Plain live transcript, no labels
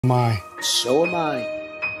My. So am I.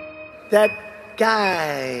 That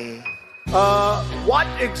guy. What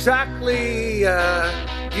exactly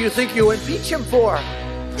do you think you impeach him for?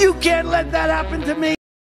 You can't let that happen to me.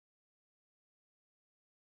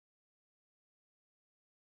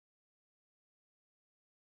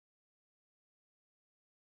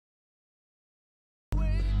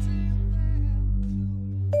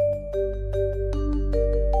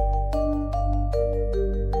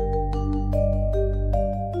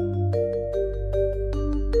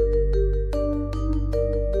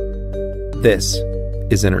 This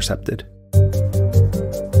is Intercepted.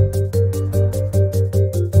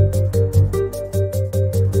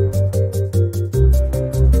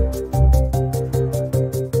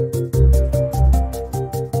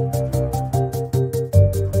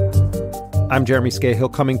 I'm Jeremy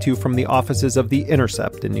Scahill, coming to you from the offices of The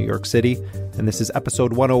Intercept in New York City, and this is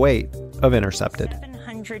episode 108 of Intercepted.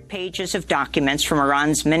 700 pages of documents from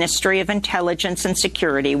Iran's Ministry of Intelligence and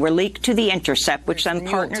Security were leaked to The Intercept, which then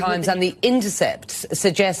partnered with... The New York Times and The Intercept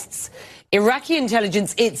suggests Iraqi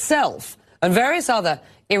intelligence itself and various other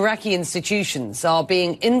Iraqi institutions are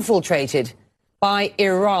being infiltrated by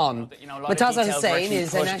Iran. Murtaza Hussain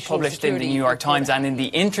is a national published in the New York Times and in The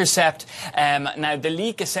Intercept. Now, the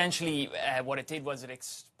leak essentially, what it did was it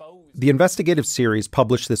exposed... The investigative series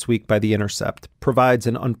published this week by The Intercept provides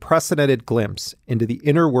an unprecedented glimpse into the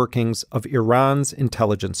inner workings of Iran's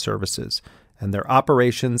intelligence services and their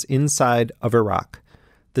operations inside of Iraq.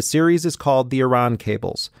 The series is called The Iran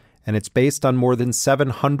Cables, and it's based on more than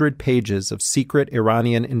 700 pages of secret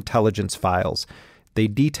Iranian intelligence files. They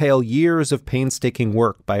detail years of painstaking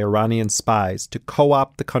work by Iranian spies to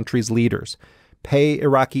co-opt the country's leaders, pay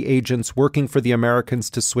Iraqi agents working for the Americans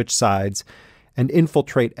to switch sides, and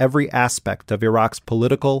infiltrate every aspect of Iraq's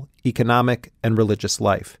political, economic, and religious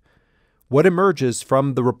life. What emerges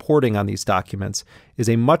from the reporting on these documents is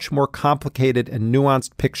a much more complicated and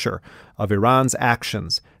nuanced picture of Iran's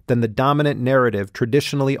actions than the dominant narrative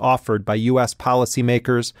traditionally offered by U.S.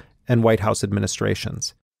 policymakers and White House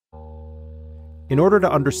administrations. In order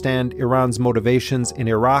to understand Iran's motivations in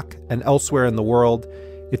Iraq and elsewhere in the world,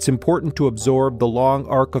 it's important to absorb the long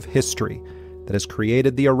arc of history that has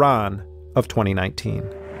created the Iran of 2019.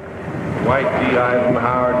 Dwight D.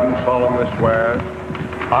 Eisenhower, do solemnly swear.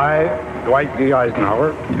 I, Dwight D.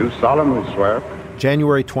 Eisenhower, do solemnly swear.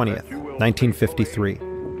 January 20th, 1953.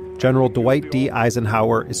 General Dwight D.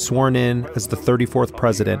 Eisenhower is sworn in as the 34th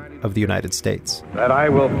President of the United States. That I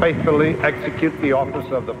will faithfully execute the office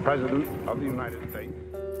of the President of the United States.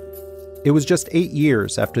 It was just 8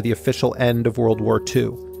 years after the official end of World War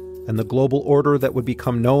II, and the global order that would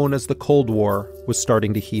become known as the Cold War was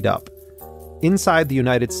starting to heat up. Inside the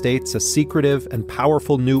United States, a secretive and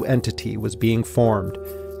powerful new entity was being formed,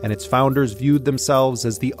 and its founders viewed themselves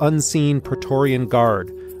as the unseen Praetorian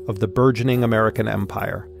Guard of the burgeoning American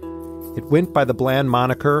empire. It went by the bland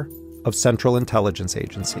moniker of Central Intelligence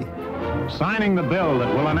Agency. Signing the bill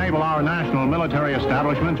that will enable our national military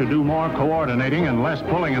establishment to do more coordinating and less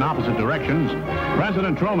pulling in opposite directions,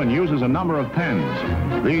 President Truman uses a number of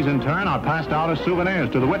pens. These, in turn, are passed out as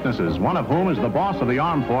souvenirs to the witnesses, one of whom is the boss of the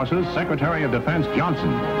Armed Forces, Secretary of Defense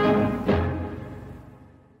Johnson.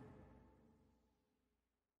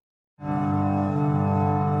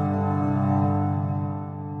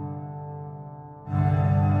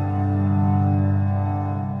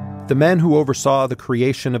 The men who oversaw the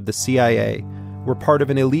creation of the CIA were part of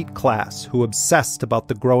an elite class who obsessed about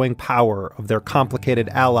the growing power of their complicated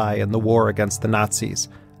ally in the war against the Nazis,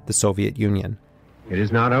 the Soviet Union. It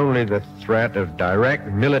is not only the threat of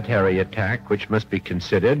direct military attack which must be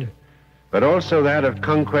considered, but also that of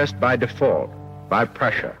conquest by default, by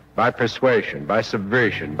pressure, by persuasion, by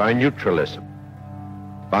subversion, by neutralism,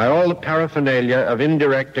 by all the paraphernalia of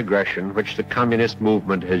indirect aggression which the communist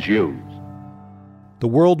movement has used. The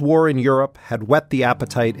World War in Europe had whet the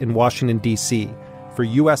appetite in Washington, D.C. for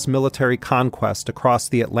U.S. military conquest across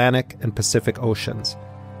the Atlantic and Pacific Oceans.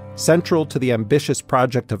 Central to the ambitious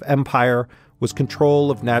project of empire was control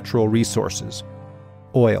of natural resources,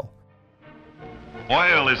 oil.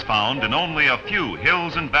 Oil is found in only a few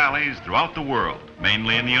hills and valleys throughout the world,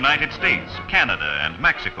 mainly in the United States, Canada, and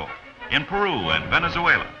Mexico, in Peru and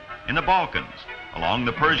Venezuela, in the Balkans, along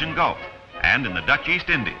the Persian Gulf, and in the Dutch East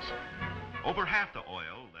Indies. Over half the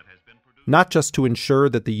oil that has been produced... Not just to ensure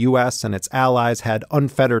that the U.S. and its allies had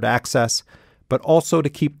unfettered access, but also to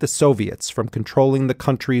keep the Soviets from controlling the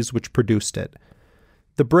countries which produced it.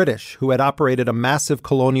 The British, who had operated a massive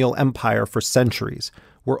colonial empire for centuries,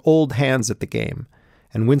 were old hands at the game,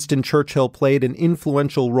 and Winston Churchill played an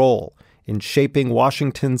influential role in shaping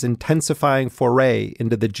Washington's intensifying foray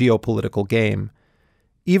into the geopolitical game.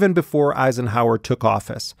 Even before Eisenhower took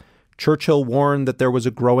office, Churchill warned that there was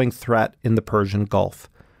a growing threat in the Persian Gulf.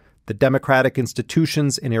 The democratic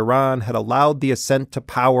institutions in Iran had allowed the ascent to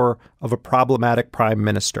power of a problematic prime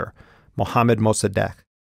minister, Mohammed Mossadegh.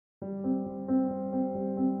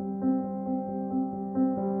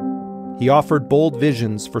 He offered bold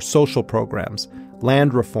visions for social programs,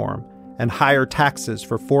 land reform, and higher taxes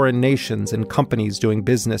for foreign nations and companies doing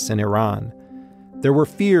business in Iran. There were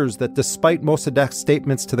fears that despite Mossadegh's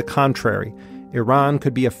statements to the contrary, Iran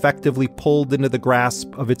could be effectively pulled into the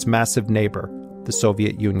grasp of its massive neighbor, the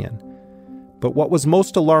Soviet Union. But what was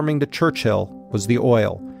most alarming to Churchill was the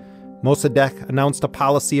oil. Mossadegh announced a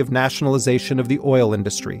policy of nationalization of the oil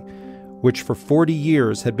industry, which for 40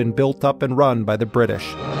 years had been built up and run by the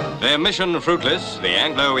British. Their mission fruitless, the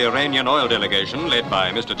Anglo-Iranian oil delegation, led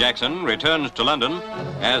by Mr. Jackson, returns to London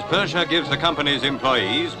as Persia gives the company's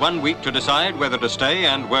employees 1 week to decide whether to stay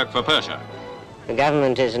and work for Persia. The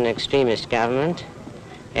government is an extremist government,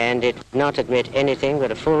 and it would not admit anything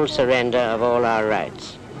but a full surrender of all our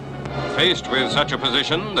rights. Faced with such a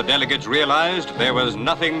position, the delegates realized there was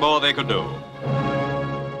nothing more they could do.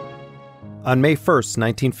 On May 1st,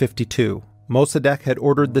 1952, Mossadegh had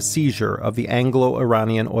ordered the seizure of the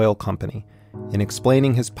Anglo-Iranian Oil Company. In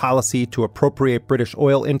explaining his policy to appropriate British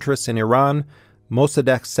oil interests in Iran,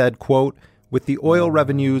 Mossadegh said, quote, "With the oil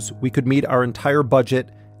revenues, we could meet our entire budget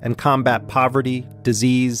and combat poverty,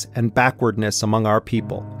 disease, and backwardness among our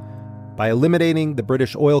people." By eliminating the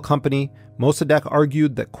British Oil Company, Mossadegh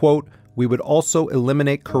argued that, quote, "we would also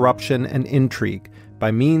eliminate corruption and intrigue,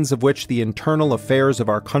 by means of which the internal affairs of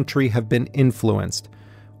our country have been influenced.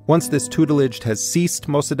 Once this tutelage has ceased,"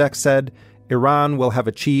 Mossadegh said, "Iran will have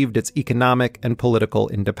achieved its economic and political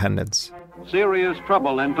independence." Serious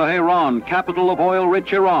trouble in Tehran, capital of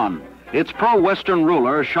oil-rich Iran. Its pro-Western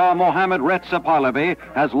ruler, Shah Mohammad Pahlavi,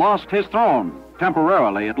 has lost his throne,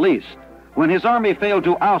 temporarily at least. When his army failed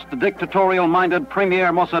to oust the dictatorial-minded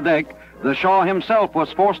Premier Mossadegh, the Shah himself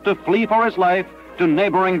was forced to flee for his life to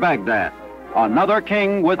neighboring Baghdad. Another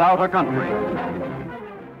king without a country.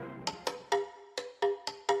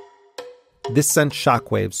 This sent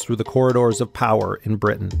shockwaves through the corridors of power in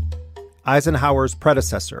Britain. Eisenhower's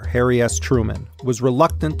predecessor, Harry S. Truman, was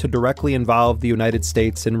reluctant to directly involve the United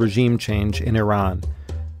States in regime change in Iran.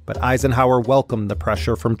 But Eisenhower welcomed the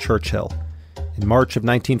pressure from Churchill. In March of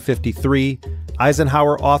 1953,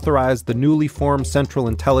 Eisenhower authorized the newly formed Central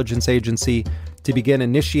Intelligence Agency to begin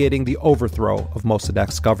initiating the overthrow of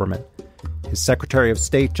Mossadegh's government. His Secretary of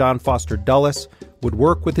State, John Foster Dulles, would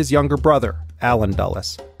work with his younger brother, Allen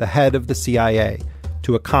Dulles, the head of the CIA,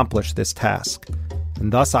 to accomplish this task.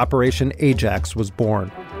 And thus Operation Ajax was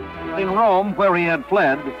born. In Rome, where he had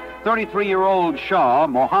fled, 33-year-old Shah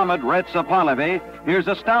Mohammad Pahlavi hears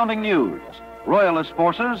astounding news. Royalist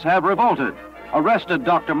forces have revolted, arrested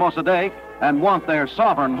Dr. Mossadegh, and want their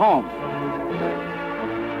sovereign home.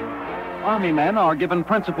 Army men are given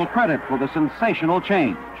principal credit for the sensational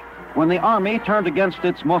change. When the army turned against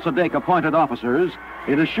its Mossadegh-appointed officers,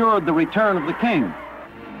 it assured the return of the king.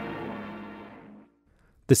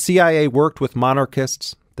 The CIA worked with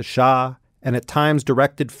monarchists, the Shah, and at times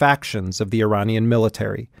directed factions of the Iranian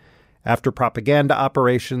military. After propaganda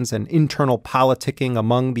operations and internal politicking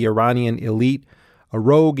among the Iranian elite, a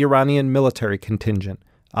rogue Iranian military contingent,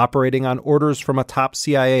 operating on orders from a top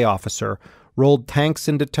CIA officer, rolled tanks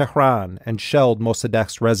into Tehran and shelled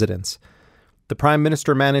Mossadegh's residence. The prime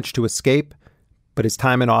minister managed to escape, but his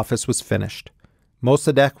time in office was finished.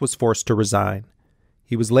 Mossadegh was forced to resign.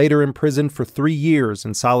 He was later imprisoned for 3 years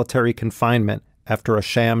in solitary confinement after a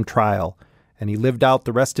sham trial, and he lived out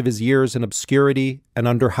the rest of his years in obscurity and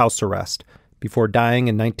under house arrest before dying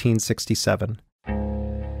in 1967.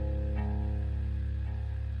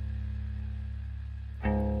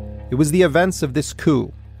 It was the events of this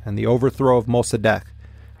coup and the overthrow of Mossadegh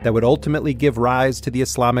that would ultimately give rise to the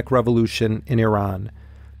Islamic Revolution in Iran,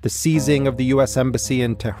 the seizing of the U.S. Embassy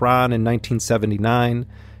in Tehran in 1979,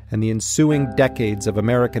 and the ensuing decades of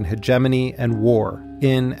American hegemony and war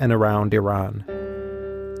in and around Iran.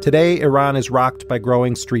 Today, Iran is rocked by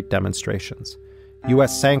growing street demonstrations.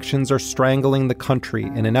 U.S. sanctions are strangling the country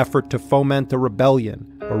in an effort to foment a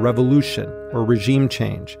rebellion or revolution or regime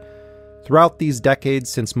change. Throughout these decades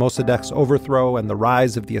since Mossadegh's overthrow and the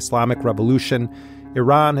rise of the Islamic Revolution,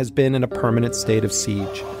 Iran has been in a permanent state of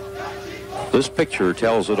siege. This picture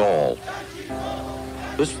tells it all.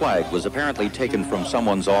 This flag was apparently taken from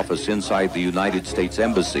someone's office inside the United States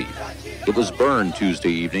Embassy. It was burned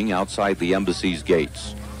Tuesday evening outside the embassy's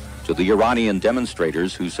gates. To the Iranian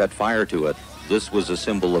demonstrators who set fire to it, this was a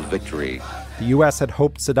symbol of victory. The U.S. had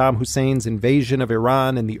hoped Saddam Hussein's invasion of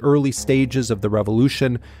Iran in the early stages of the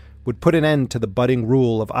revolution would put an end to the budding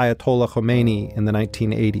rule of Ayatollah Khomeini in the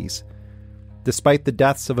 1980s. Despite the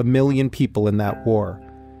deaths of 1 million people in that war,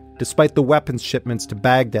 despite the weapons shipments to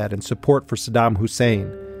Baghdad and support for Saddam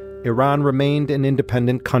Hussein, Iran remained an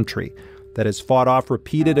independent country that has fought off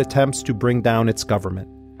repeated attempts to bring down its government.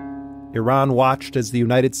 Iran watched as the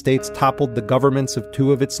United States toppled the governments of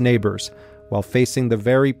 2 of its neighbors while facing the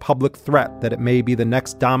very public threat that it may be the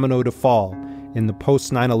next domino to fall in the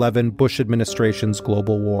post-9/11 Bush administration's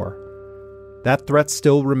global war. That threat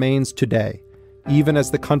still remains today, even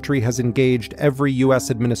as the country has engaged every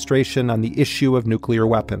U.S. administration on the issue of nuclear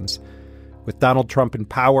weapons. With Donald Trump in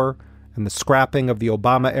power and the scrapping of the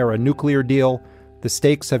Obama-era nuclear deal, the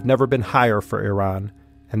stakes have never been higher for Iran,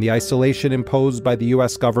 and the isolation imposed by the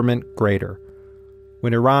U.S. government greater.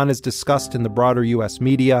 When Iran is discussed in the broader U.S.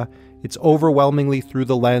 media, it's overwhelmingly through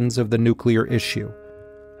the lens of the nuclear issue.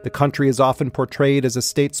 The country is often portrayed as a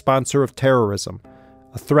state sponsor of terrorism,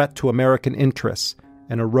 a threat to American interests,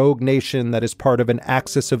 and a rogue nation that is part of an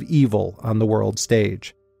axis of evil on the world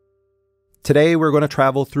stage. Today, we're going to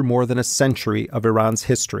travel through more than a century of Iran's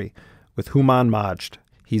history with Hooman Majd.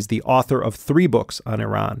 He's the author of 3 books on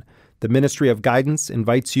Iran. The Ministry of Guidance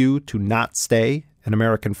invites you to not stay, an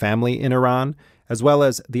American family in Iran, as well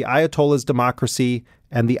as The Ayatollah's Democracy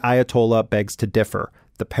and The Ayatollah Begs to Differ,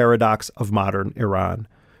 the paradox of modern Iran.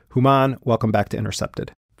 Hooman, welcome back to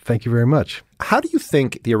Intercepted. Thank you very much. How do you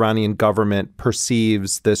think the Iranian government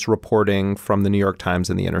perceives this reporting from the New York Times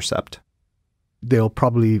and The Intercept? They'll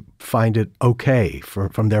probably find it okay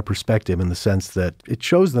from their perspective, in the sense that it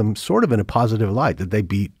shows them sort of in a positive light that they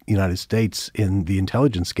beat the United States in the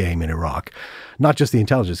intelligence game in Iraq. Not just the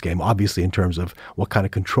intelligence game, obviously, in terms of what kind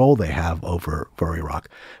of control they have over Iraq.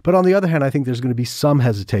 But on the other hand, I think there's going to be some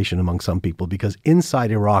hesitation among some people, because inside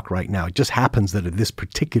Iraq right now, it just happens that at this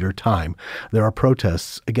particular time, there are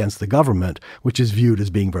protests against the government, which is viewed as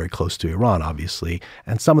being very close to Iran, obviously.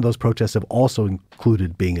 And some of those protests have also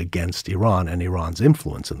included being against Iran and Iran's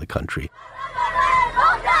influence in the country.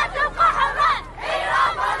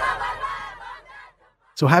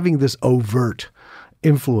 So having this overt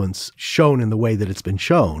influence shown in the way that it's been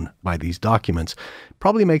shown by these documents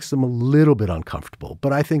probably makes them a little bit uncomfortable.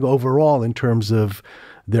 But I think overall, in terms of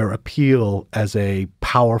their appeal as a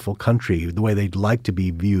powerful country, the way they'd like to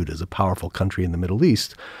be viewed as a powerful country in the Middle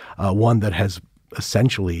East, one that has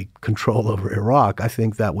essentially control over Iraq, I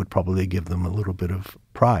think that would probably give them a little bit of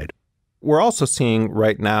pride. We're also seeing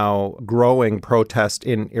right now growing protest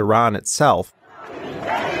in Iran itself.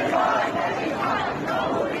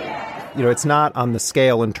 You know, it's not on the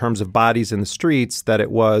scale in terms of bodies in the streets that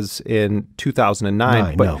it was in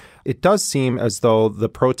 2009, but no. It does seem as though the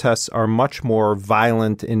protests are much more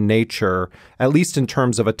violent in nature, at least in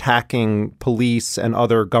terms of attacking police and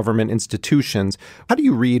other government institutions. How do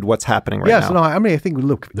you read what's happening right now? Yes, no, I mean, I think,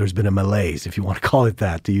 look, there's been a malaise, if you want to call it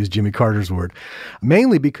that, to use Jimmy Carter's word,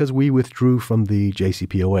 mainly because we withdrew from the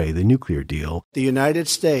JCPOA, the nuclear deal. The United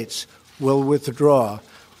States will withdraw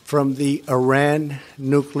from the Iran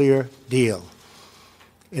nuclear deal.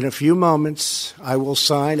 In a few moments, I will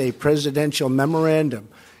sign a presidential memorandum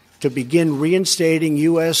to begin reinstating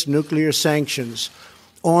U.S. nuclear sanctions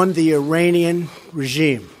on the Iranian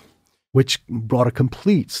regime, which brought a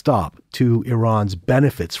complete stop to Iran's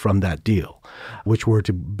benefits from that deal, which were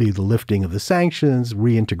to be the lifting of the sanctions,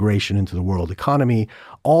 reintegration into the world economy.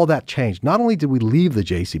 All that changed. Not only did we leave the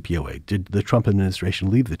JCPOA, did the Trump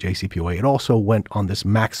administration leave the JCPOA, it also went on this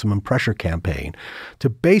maximum pressure campaign to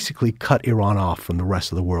basically cut Iran off from the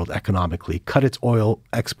rest of the world economically, cut its oil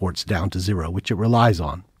exports down to zero, which it relies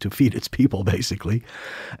on to feed its people, basically,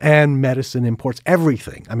 and medicine imports,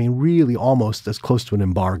 everything. I mean, really almost as close to an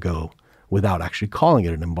embargo without actually calling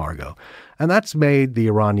it an embargo. And that's made the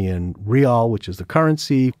Iranian rial, which is the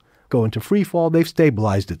currency, go into free fall. They've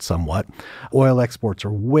stabilized it somewhat. Oil exports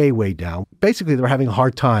are way, way down. Basically, they're having a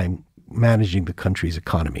hard time managing the country's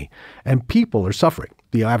economy. And people are suffering.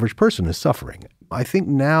 The average person is suffering. I think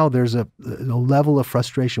now there's a level of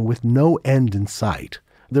frustration with no end in sight.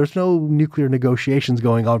 There's no nuclear negotiations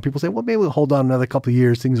going on. People say, well, maybe we'll hold on another couple of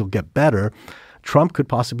years. Things will get better. Trump could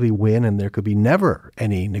possibly win, and there could be never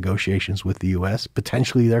any negotiations with the U.S.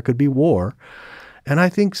 Potentially, there could be war. And I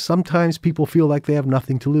think sometimes people feel like they have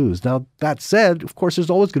nothing to lose. Now, that said, of course, there's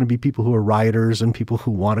always going to be people who are rioters and people who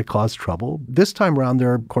want to cause trouble. This time around,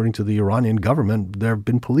 according to the Iranian government, there have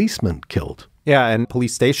been policemen killed. Yeah, and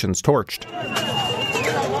police stations torched.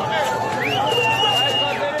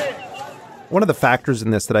 One of the factors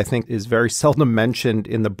in this that I think is very seldom mentioned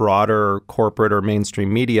in the broader corporate or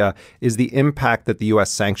mainstream media is the impact that the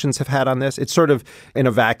U.S. sanctions have had on this. It's sort of in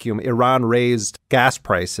a vacuum. Iran raised gas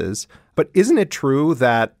prices, But isn't it true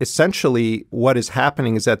that essentially what is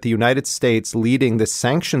happening is that the United States leading this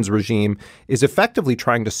sanctions regime is effectively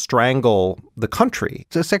trying to strangle the country?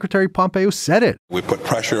 So Secretary Pompeo said it. We put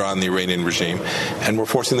pressure on the Iranian regime, and we're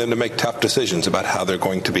forcing them to make tough decisions about how they're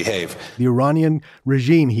going to behave. The Iranian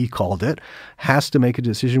regime, he called it, has to make a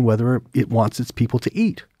decision whether it wants its people to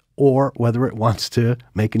eat or whether it wants to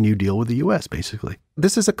make a new deal with the U.S., basically.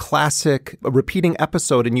 This is a classic repeating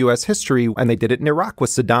episode in U.S. history, and they did it in Iraq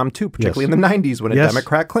with Saddam, too, particularly in the 90s when a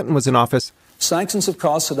Democrat Clinton was in office. Sanctions have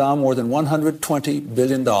cost Saddam more than $120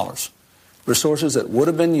 billion, resources that would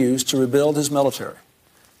have been used to rebuild his military.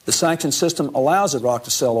 The sanction system allows Iraq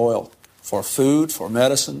to sell oil for food, for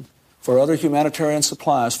medicine, for other humanitarian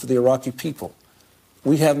supplies for the Iraqi people.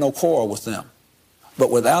 We have no quarrel with them.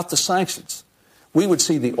 But without the sanctions, we would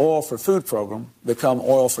see the oil for food program become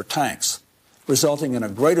oil for tanks, resulting in a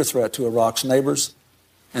greater threat to Iraq's neighbors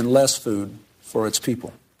and less food for its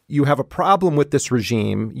people. You have a problem with this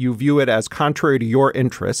regime. You view it as contrary to your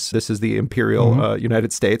interests. This is the imperial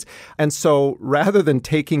United States. And so rather than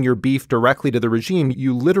taking your beef directly to the regime,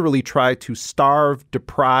 you literally try to starve,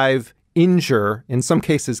 deprive, injure, in some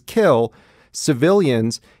cases kill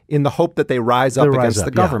civilians in the hope that they rise up against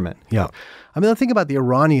the government. Yeah. I mean, the thing about the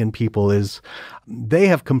Iranian people is they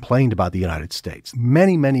have complained about the United States.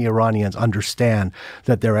 Many, many Iranians understand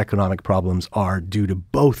that their economic problems are due to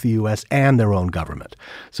both the U.S. and their own government.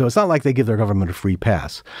 So it's not like they give their government a free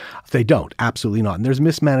pass. They don't. Absolutely not. And there's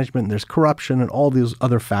mismanagement, and there's corruption, and all these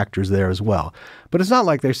other factors there as well. But it's not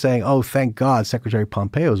like they're saying, oh, thank God Secretary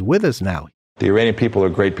Pompeo is with us now. The Iranian people are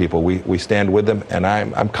great people. We stand with them, and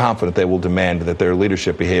I'm confident they will demand that their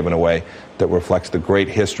leadership behave in a way that reflects the great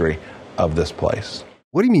history of this place.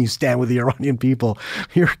 What do you mean you stand with the Iranian people?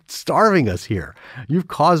 You're starving us here. You've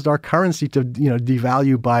caused our currency to,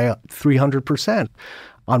 devalue by 300%.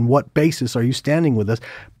 On what basis are you standing with us?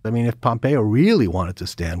 I mean, if Pompeo really wanted to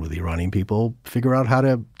stand with the Iranian people, figure out how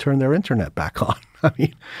to turn their internet back on. I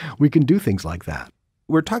mean, we can do things like that.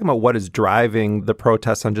 We're talking about what is driving the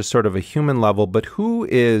protests on just sort of a human level, but who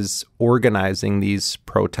is organizing these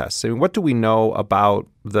protests? I mean, what do we know about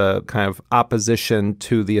the kind of opposition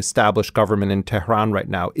to the established government in Tehran right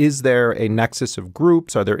now? Is there a nexus of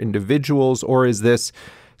groups? Are there individuals? Or is this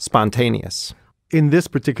spontaneous? In this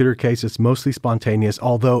particular case, it's mostly spontaneous,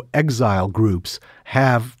 although exile groups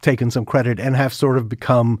have taken some credit and have sort of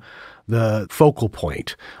become the focal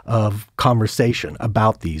point of conversation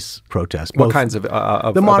about these protests. What kinds of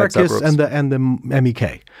the monarchists and the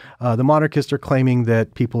MEK. The monarchists are claiming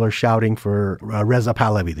that people are shouting for Reza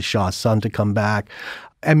Pahlavi, the Shah's son, to come back.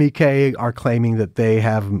 MEK are claiming that they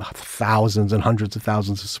have thousands and hundreds of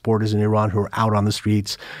thousands of supporters in Iran who are out on the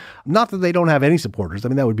streets. Not that they don't have any supporters. I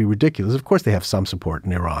mean, that would be ridiculous. Of course they have some support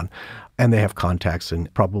in Iran, and they have contacts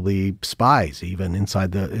and probably spies even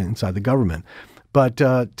inside the government. But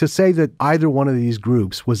to say that either one of these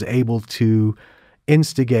groups was able to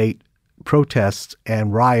instigate protests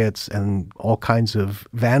and riots and all kinds of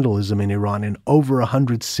vandalism in Iran in over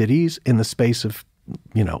 100 cities in the space of,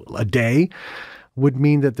 a day would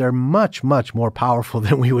mean that they're much, much more powerful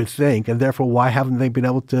than we would think. And therefore, why haven't they been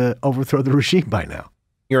able to overthrow the regime by now?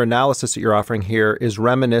 Your analysis that you're offering here is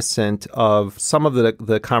reminiscent of some of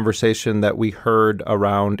the conversation that we heard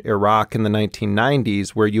around Iraq in the 1990s,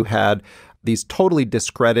 where you had these totally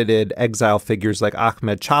discredited exile figures like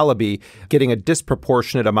Ahmed Chalabi getting a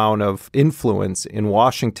disproportionate amount of influence in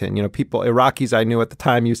Washington. Iraqis I knew at the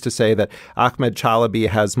time used to say that Ahmed Chalabi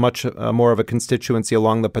has much more of a constituency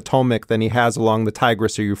along the Potomac than he has along the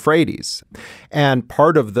Tigris or Euphrates. And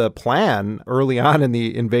part of the plan early on in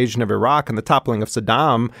the invasion of Iraq and the toppling of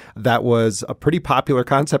Saddam, that was a pretty popular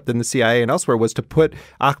concept in the CIA and elsewhere, was to put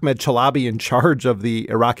Ahmed Chalabi in charge of the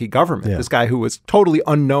Iraqi government, this guy who was totally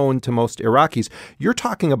unknown to most Iraqis. You're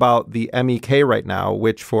talking about the MEK right now,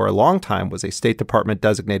 which for a long time was a State Department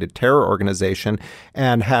designated terror organization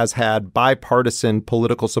and has had bipartisan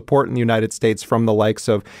political support in the United States from the likes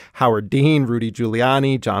of Howard Dean, Rudy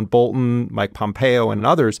Giuliani, John Bolton, Mike Pompeo, and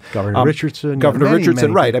others. Governor Richardson.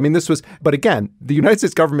 Richardson, right. I mean, this was, but again, the United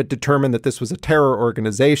States government determined that this was a terror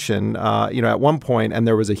organization, at one point, and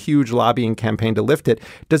there was a huge lobbying campaign to lift it.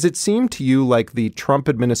 Does it seem to you like the Trump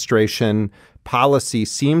administration policy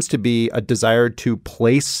seems to be a desire to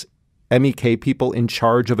place MEK people in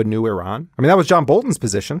charge of a new Iran? I mean, that was John Bolton's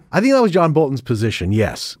position. I think that was John Bolton's position,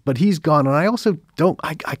 yes. But he's gone. And I also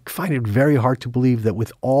I find it very hard to believe that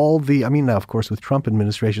with all the, now, of course, with Trump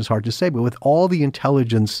administration, it's hard to say, but with all the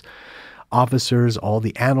intelligence officers, all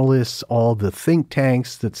the analysts, all the think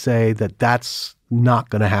tanks that say that that's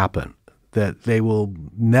not going to happen, that they will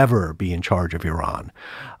never be in charge of Iran,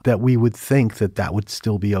 that we would think that that would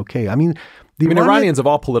still be okay. I mean, Iranians of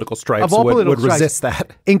all political stripes would resist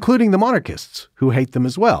that. Including the monarchists who hate them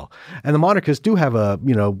as well. And the monarchists do have a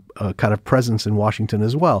kind of presence in Washington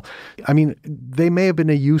as well. I mean, they may have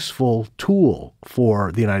been a useful tool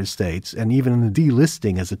for the United States, and even the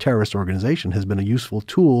delisting as a terrorist organization has been a useful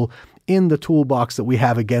tool in the toolbox that we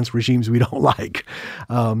have against regimes we don't like.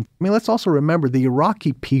 Let's also remember the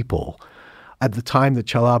Iraqi people at the time that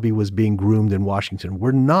Chalabi was being groomed in Washington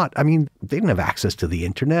were not, they didn't have access to the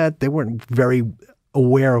internet. They weren't very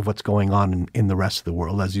aware of what's going on in the rest of the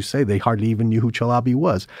world. As you say, they hardly even knew who Chalabi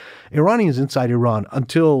was. Iranians inside Iran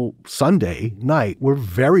until Sunday night were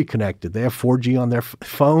very connected. They have 4G on their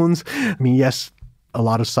phones. Yes, a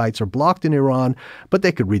lot of sites are blocked in Iran, but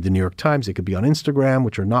they could read the New York Times. They could be on Instagram,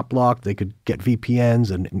 which are not blocked. They could get VPNs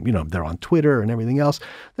and, they're on Twitter and everything else.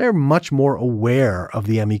 They're much more aware of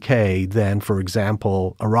the MEK than, for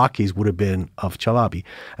example, Iraqis would have been of Chalabi.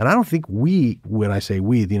 And I don't think when I say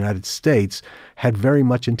we, the United States, had very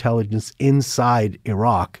much intelligence inside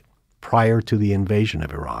Iraq prior to the invasion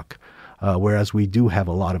of Iraq, whereas we do have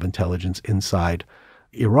a lot of intelligence inside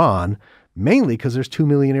Iran, mainly because there's 2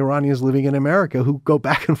 million Iranians living in America who go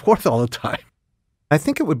back and forth all the time. I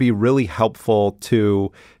think it would be really helpful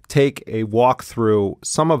to take a walk through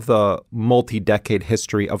some of the multi-decade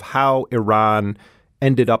history of how Iran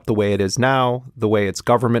ended up the way it is now, the way its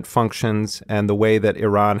government functions, and the way that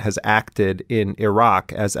Iran has acted in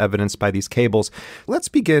Iraq, as evidenced by these cables. Let's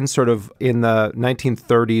begin sort of in the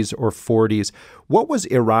 1930s or 40s. What was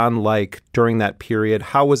Iran like during that period?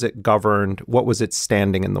 How was it governed? What was its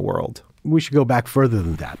standing in the world? We should go back further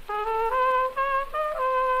than that.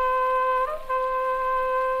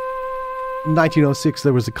 In 1906,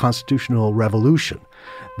 there was a constitutional revolution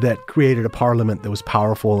that created a parliament that was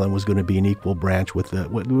powerful and was going to be an equal branch with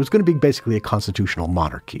it was going to be basically a constitutional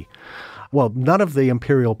monarchy. Well, none of the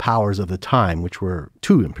imperial powers of the time, which were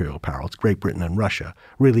two imperial powers, Great Britain and Russia,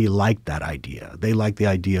 really liked that idea. They liked the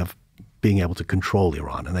idea of being able to control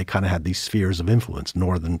Iran, and they kind of had these spheres of influence.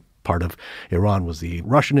 Northern part of Iran was the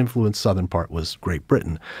Russian influence, southern part was Great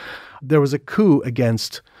Britain. There was a coup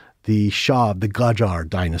against the Shah, the Qajar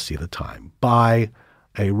dynasty at the time, by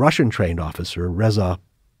a Russian-trained officer, Reza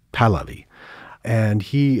Pahlavi. And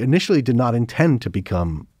he initially did not intend to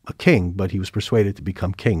become a king, but he was persuaded to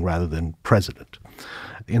become king rather than president.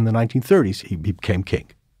 In the 1930s, he became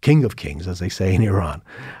king of kings, as they say in Iran.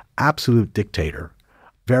 Absolute dictator,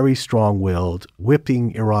 very strong-willed,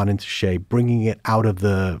 whipping Iran into shape, bringing it out of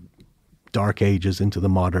the dark ages into the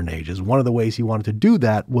modern ages. One of the ways he wanted to do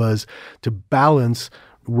that was to balance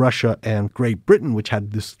Russia and Great Britain, which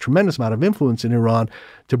had this tremendous amount of influence in Iran,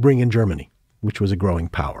 to bring in Germany, which was a growing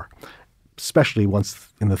power, especially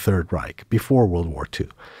once in the Third Reich, before World War II.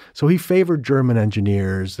 So he favored German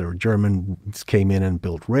engineers. There were Germans came in and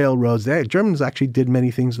built railroads. Germans actually did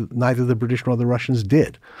many things that neither the British nor the Russians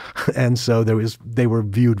did. And so they were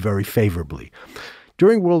viewed very favorably.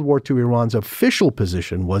 During World War II, Iran's official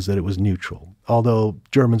position was that it was neutral, although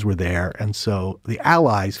Germans were there, and so the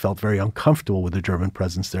Allies felt very uncomfortable with the German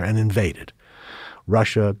presence there and invaded.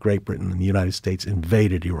 Russia, Great Britain, and the United States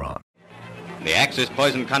invaded Iran. The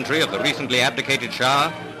Axis-poisoned country of the recently abdicated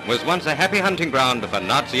Shah was once a happy hunting ground for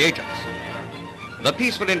Nazi agents. The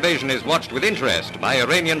peaceful invasion is watched with interest by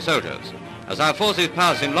Iranian soldiers as our forces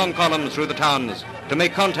pass in long columns through the towns to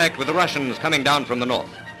make contact with the Russians coming down from the north.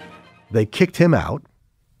 They kicked him out,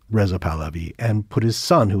 Reza Pahlavi, and put his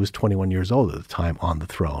son, who was 21 years old at the time, on the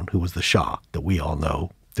throne, who was the Shah that we all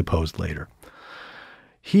know, deposed later.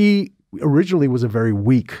 He originally was a very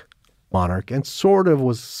weak monarch and sort of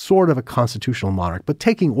a constitutional monarch, but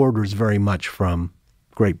taking orders very much from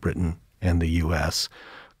Great Britain and the U.S.,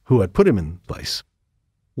 who had put him in place.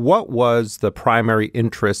 What was the primary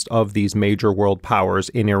interest of these major world powers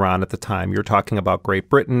in Iran at the time? You're talking about Great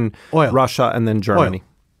Britain, oil, Russia, and then Germany. Oil.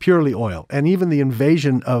 Purely oil. And even the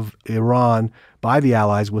invasion of Iran by the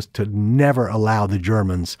Allies was to never allow the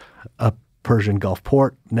Germans a Persian Gulf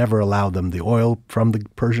port, never allow them the oil from the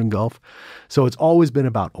Persian Gulf. So it's always been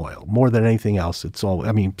about oil. More than anything else,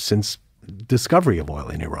 since discovery of oil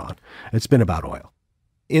in Iran, it's been about oil.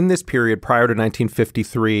 In this period prior to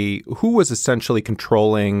 1953, who was essentially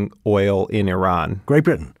controlling oil in Iran? Great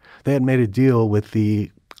Britain. They had made a deal with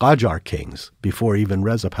the Qajar kings before even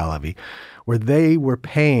Reza Pahlavi, where they were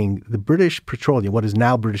paying the British Petroleum, what is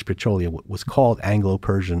now British Petroleum, what was called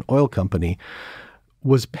Anglo-Persian Oil Company,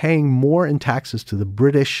 was paying more in taxes to the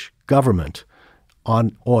British government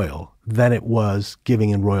on oil than it was giving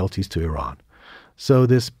in royalties to Iran. So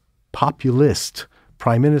this populist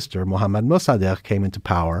prime minister, Mohammed Mossadegh, came into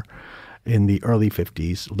power in the early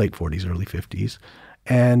 50s, late 40s, early 50s,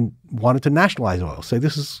 and wanted to nationalize oil, say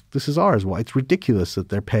this is ours. Why? It's ridiculous that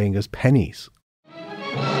they're paying us pennies.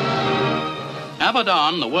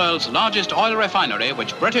 Abadan, the world's largest oil refinery,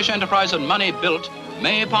 which British enterprise and money built,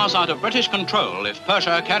 may pass out of British control if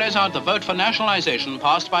Persia carries out the vote for nationalization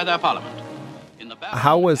passed by their parliament.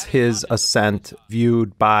 How was his ascent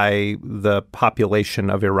viewed by the population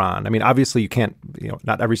of Iran? I mean, obviously you can't,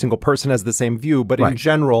 not every single person has the same view, but in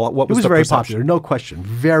general, what was the perception? He was very popular, no question.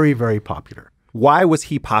 Very, very popular. Why was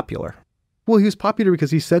he popular? Well, he was popular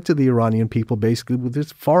because he said to the Iranian people, basically, well,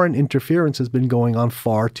 this foreign interference has been going on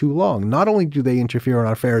far too long. Not only do they interfere in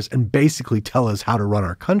our affairs and basically tell us how to run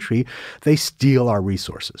our country, they steal our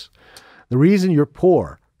resources. The reason you're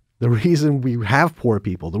poor, the reason we have poor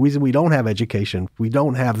people, the reason we don't have education, we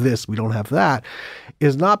don't have this, we don't have that,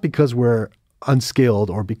 is not because we're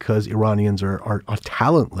unskilled or because Iranians are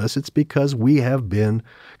talentless. It's because we have been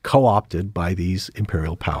co-opted by these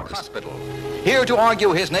imperial powers. Here to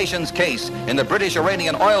argue his nation's case in the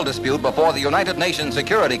British-Iranian oil dispute before the United Nations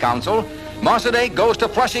Security Council, Mossadegh goes to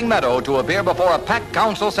Flushing Meadow to appear before a packed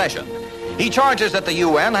council session. He charges that the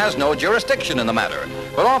UN has no jurisdiction in the matter,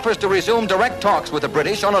 but offers to resume direct talks with the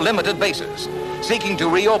British on a limited basis. Seeking to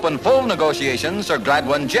reopen full negotiations, Sir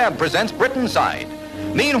Gladwin Jebb presents Britain's side.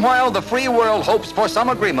 Meanwhile, the free world hopes for some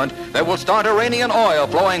agreement that will start Iranian oil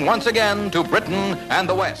flowing once again to Britain and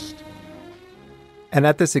the West. And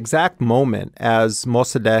at this exact moment, as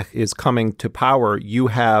Mossadegh is coming to power, you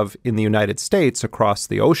have in the United States, across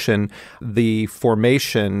the ocean, the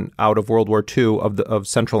formation out of World War II of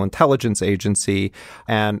Central Intelligence Agency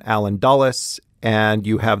and Allen Dulles. And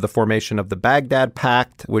you have the formation of the Baghdad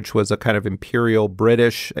Pact, which was a kind of imperial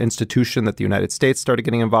British institution that the United States started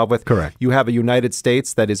getting involved with. Correct. You have a United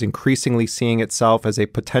States that is increasingly seeing itself as a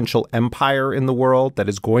potential empire in the world that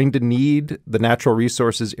is going to need the natural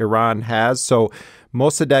resources Iran has. So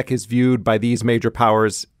Mossadegh is viewed by these major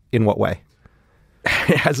powers in what way?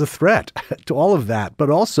 As a threat to all of that, but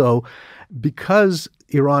also because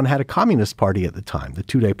Iran had a communist party at the time, the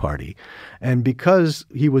Tudeh Party, and because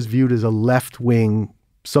he was viewed as a left-wing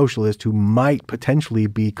socialist who might potentially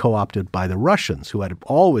be co-opted by the Russians, who had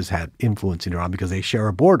always had influence in Iran because they share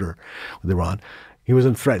a border with Iran, he was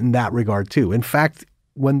a threat in that regard too. In fact,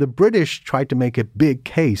 when the British tried to make a big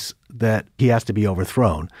case that he has to be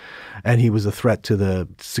overthrown and he was a threat to the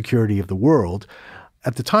security of the world,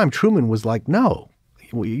 at the time Truman was like, no.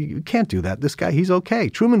 You can't do that. This guy, he's okay.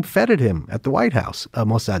 Truman feted him at the White House,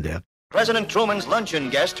 Mossadegh. President Truman's luncheon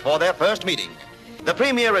guest for their first meeting. The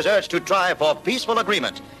premier is urged to try for peaceful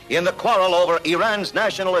agreement in the quarrel over Iran's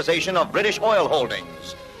nationalization of British oil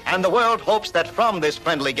holdings. And the world hopes that from this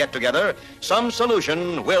friendly get-together, some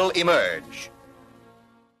solution will emerge.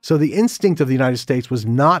 So the instinct of the United States was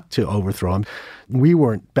not to overthrow him. We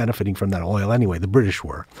weren't benefiting from that oil anyway. The British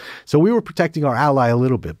were. So we were protecting our ally a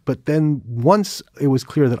little bit. But then once it was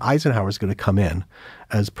clear that Eisenhower was going to come in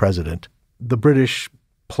as president, the British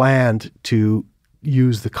planned to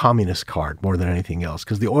use the communist card more than anything else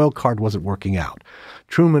because the oil card wasn't working out.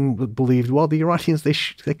 Truman believed, well, the Iranians,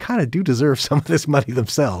 they kind of do deserve some of this money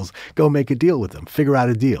themselves. Go make a deal with them. Figure out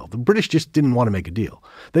a deal. The British just didn't want to make a deal.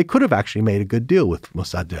 They could have actually made a good deal with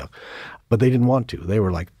Mossadegh, but they didn't want to. They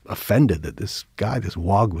were like offended that this guy, this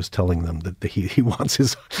wog, was telling them that he wants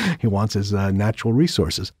his natural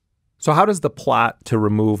resources. So how does the plot to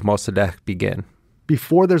remove Mossadegh begin?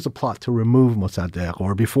 Before there's a plot to remove Mossadegh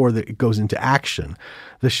or before it goes into action,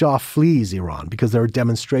 the Shah flees Iran because there are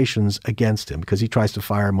demonstrations against him because he tries to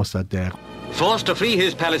fire Mossadegh. Forced to flee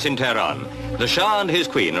his palace in Tehran, the Shah and his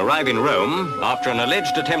queen arrive in Rome after an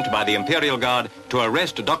alleged attempt by the Imperial Guard to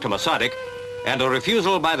arrest Dr. Mossadegh and a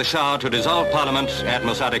refusal by the Shah to dissolve parliament at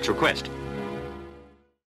Mossadegh's request.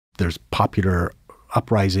 There's popular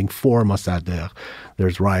uprising for Mossadegh.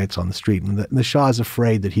 There's riots on the street. And the Shah is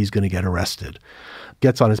afraid that he's going to get arrested,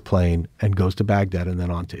 gets on his plane and goes to Baghdad and then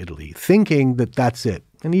on to Italy, thinking that that's it.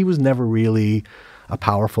 And he was never really a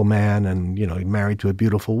powerful man and, he married to a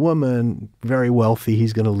beautiful woman, very wealthy.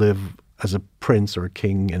 He's going to live as a prince or a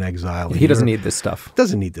king in exile. He doesn't need this stuff.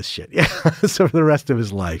 Doesn't need this shit. Yeah. So for the rest of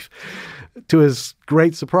his life. To his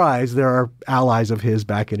great surprise, there are allies of his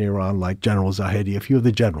back in Iran like General Zahedi, a few of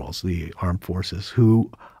the generals, the armed forces, who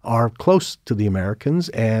are close to the Americans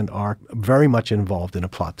and are very much involved in a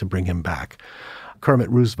plot to bring him back. Kermit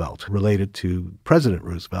Roosevelt, related to President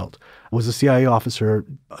Roosevelt, was a CIA officer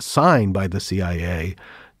assigned by the CIA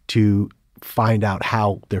to find out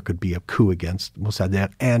how there could be a coup against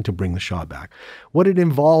Mossadegh and to bring the Shah back. What it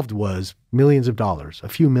involved was millions of dollars, a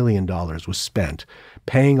few $1 million was spent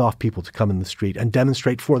paying off people to come in the street and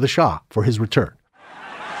demonstrate for the Shah, for his return.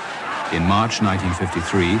 In March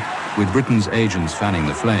 1953, with Britain's agents fanning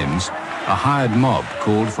the flames, a hired mob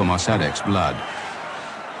called for Mossadegh's blood.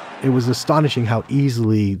 It was astonishing how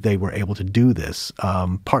easily they were able to do this,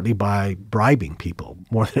 partly by bribing people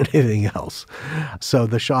more than anything else. So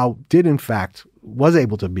the Shah was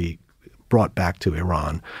able to be brought back to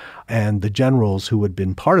Iran. And the generals who had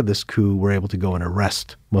been part of this coup were able to go and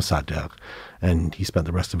arrest Mossadegh. And he spent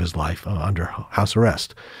the rest of his life under house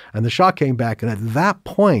arrest. And the Shah came back, and at that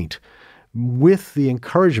point, with the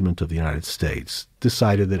encouragement of the United States,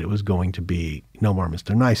 decided that it was going to be no more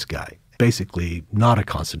Mr. Nice Guy. Basically not a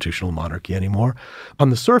constitutional monarchy anymore. On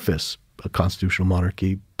the surface, a constitutional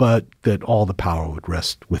monarchy, but that all the power would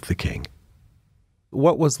rest with the king.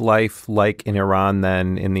 What was life like in Iran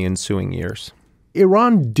then in the ensuing years?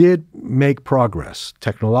 Iran did make progress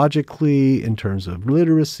technologically, in terms of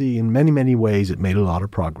literacy. In many, many ways, it made a lot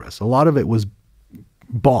of progress. A lot of it was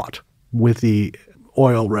bought with the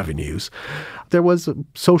oil revenues. There was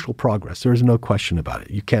social progress. There is no question about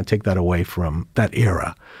it. You can't take that away from that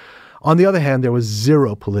era. On the other hand, there was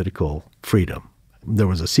zero political freedom. There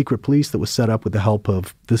was a secret police that was set up with the help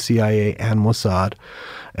of the CIA and Mossad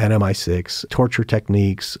and MI6, torture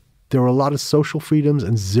techniques. There were a lot of social freedoms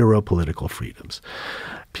and zero political freedoms.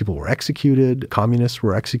 People were executed. Communists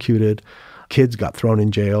were executed. Kids got thrown in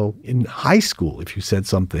jail. In high school, if you said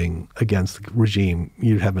something against the regime,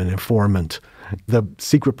 you'd have an informant. The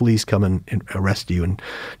secret police come and arrest you and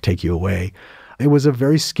take you away. It was a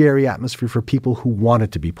very scary atmosphere for people who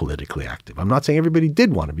wanted to be politically active. I'm not saying everybody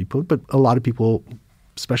did want to be, but a lot of people,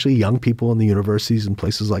 especially young people in the universities and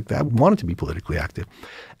places like that, wanted to be politically active.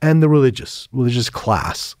 And the religious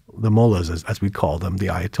class, the mullahs, as we call them, the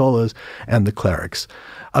ayatollahs and the clerics,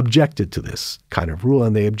 objected to this kind of rule,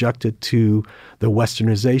 and they objected to the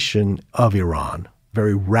westernization of Iran,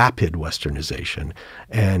 very rapid westernization,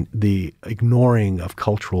 and the ignoring of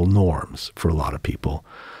cultural norms for a lot of people.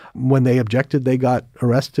 When they objected, they got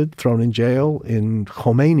arrested, thrown in jail. In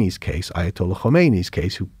Khomeini's case, Ayatollah Khomeini's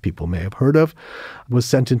case, who people may have heard of, was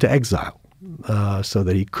sent into exile so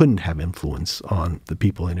that he couldn't have influence on the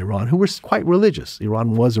people in Iran, who were quite religious.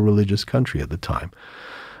 Iran was a religious country at the time.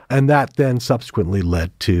 And that then subsequently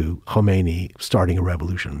led to Khomeini starting a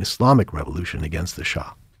revolution, an Islamic revolution against the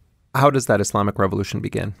Shah. How does that Islamic revolution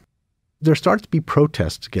begin? There started to be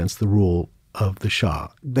protests against the rule of the Shah.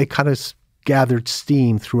 They kind of gathered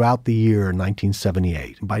steam throughout the year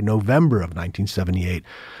 1978. By November of 1978,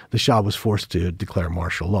 the Shah was forced to declare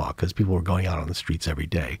martial law because people were going out on the streets every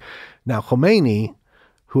day. Now, Khomeini,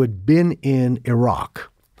 who had been in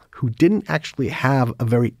Iraq, who didn't actually have a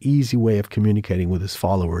very easy way of communicating with his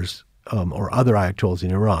followers or other ayatollahs in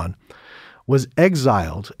Iran, was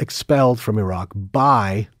exiled, expelled from Iraq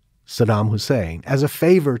by Saddam Hussein as a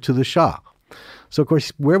favor to the Shah. So, of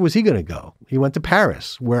course, where was he going to go? He went to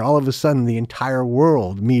Paris, where all of a sudden the entire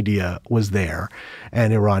world media was there,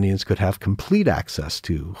 and Iranians could have complete access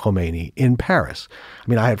to Khomeini in Paris. I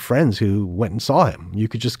mean, I had friends who went and saw him. You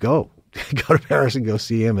could just go to Paris and go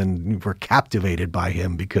see him, and were captivated by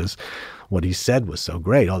him because what he said was so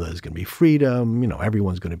great. Oh, there's going to be freedom.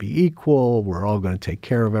 Everyone's going to be equal. We're all going to take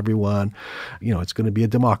care of everyone. It's going to be a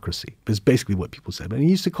democracy. Is basically what people said. And he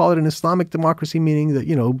used to call it an Islamic democracy, meaning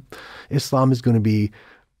that, Islam is going to be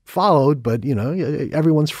followed, but,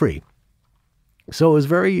 everyone's free. So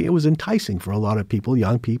it was enticing for a lot of people,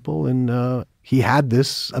 young people. And he had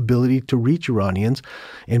this ability to reach Iranians.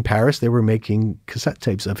 In Paris, they were making cassette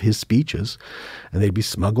tapes of his speeches, and they'd be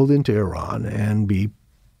smuggled into Iran and be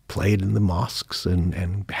played in the mosques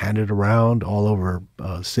and handed around all over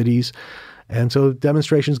cities. And so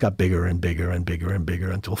demonstrations got bigger and bigger and bigger and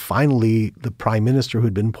bigger until finally the prime minister who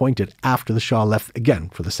had been appointed after the Shah left, again,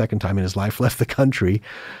 for the second time in his life, left the country.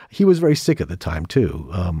 He was very sick at the time,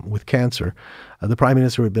 too, with cancer. The prime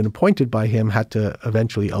minister who had been appointed by him had to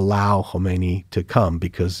eventually allow Khomeini to come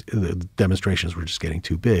because the demonstrations were just getting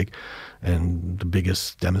too big. And the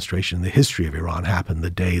biggest demonstration in the history of Iran happened the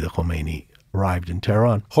day that Khomeini arrived in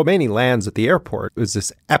Tehran. Khomeini lands at the airport. It was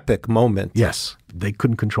this epic moment. Yes. They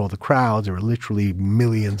couldn't control the crowds. There were literally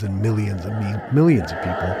millions and millions and millions of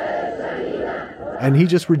people. And he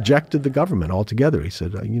just rejected the government altogether. He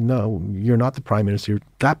said, you're not the prime minister.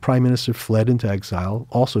 That prime minister fled into exile,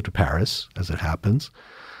 also to Paris, as it happens.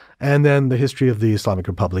 And then the history of the Islamic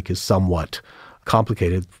Republic is somewhat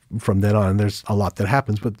complicated from then on. There's a lot that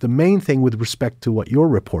happens. But the main thing with respect to what your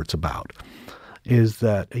report's about is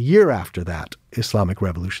that a year after that Islamic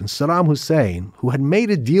revolution, Saddam Hussein, who had made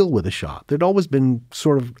a deal with the Shah, there'd always been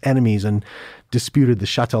sort of enemies and disputed the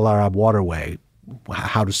Shatt al-Arab waterway,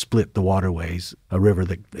 how to split the waterways, a river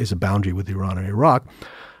that is a boundary with Iran and Iraq.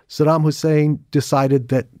 Saddam Hussein decided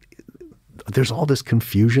that there's all this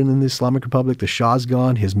confusion in the Islamic Republic. The Shah's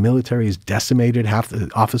gone. His military is decimated. Half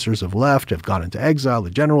the officers have left, have gone into exile. The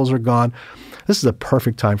generals are gone. This is a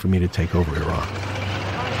perfect time for me to take over Iran.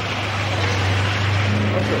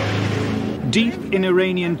 Deep in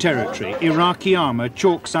Iranian territory, Iraqi armor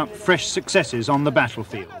chalks up fresh successes on the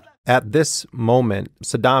battlefield. At this moment,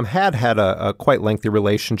 Saddam had a quite lengthy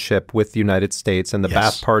relationship with the United States, and the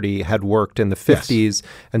Ba'ath Party had worked in the 50s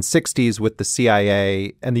and 60s with the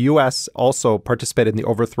CIA, and the U.S. also participated in the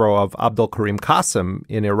overthrow of Abdul Karim Qasim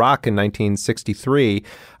in Iraq in 1963,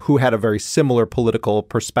 who had a very similar political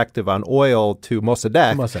perspective on oil to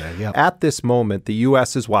Mossadegh. At this moment, the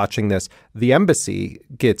U.S. is watching this. The embassy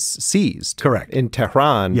gets seized in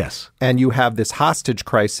Tehran, and you have this hostage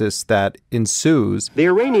crisis that ensues. The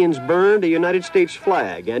Iranians burned a United States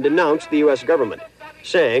flag and denounced the U.S. government,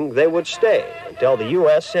 saying they would stay until the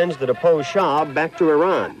U.S. sends the deposed Shah back to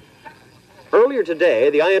Iran. Earlier today,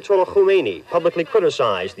 the Ayatollah Khomeini publicly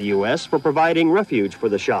criticized the U.S. for providing refuge for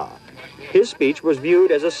the Shah. His speech was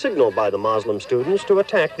viewed as a signal by the Muslim students to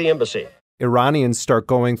attack the embassy. Iranians start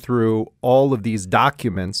going through all of these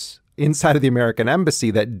documents inside of the American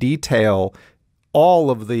embassy that detail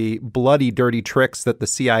all of the bloody, dirty tricks that the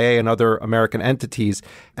CIA and other American entities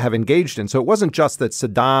have engaged in. So it wasn't just that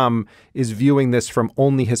Saddam is viewing this from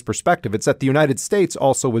only his perspective. It's that the United States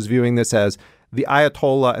also was viewing this as the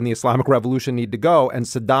Ayatollah and the Islamic Revolution need to go, and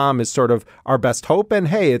Saddam is sort of our best hope. And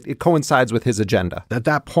hey, it coincides with his agenda. At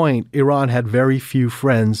that point, Iran had very few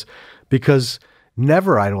friends because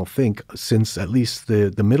never, I don't think, since at least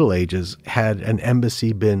the Middle Ages, had an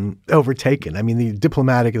embassy been overtaken. I mean,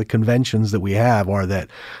 the conventions that we have are that,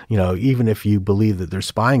 even if you believe that there's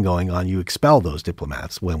spying going on, you expel those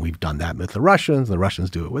diplomats. When we've done that with the Russians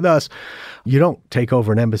do it with us. You don't take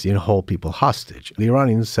over an embassy and hold people hostage. The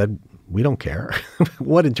Iranians said, we don't care.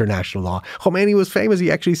 What international law? Khomeini was famous.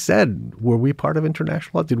 He actually said, were we part of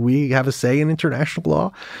international law? Did we have a say in international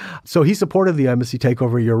law? So he supported the embassy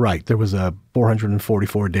takeover. You're right. There was a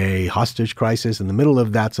 444-day hostage crisis. In the middle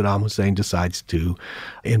of that, Saddam Hussein decides to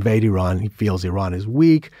invade Iran. He feels Iran is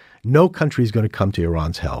weak. No country is going to come to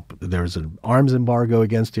Iran's help. There's an arms embargo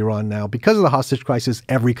against Iran now. Because of the hostage crisis,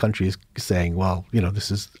 every country is saying, well,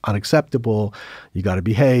 this is unacceptable. You got to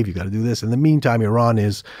behave. You got to do this. In the meantime, Iran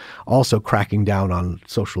is also cracking down on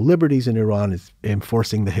social liberties in Iran, is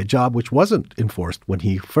enforcing the hijab, which wasn't enforced when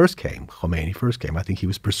he first came, Khomeini first came. I think he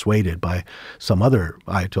was persuaded by some other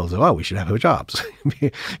ayatollahs, oh, we should have hijabs.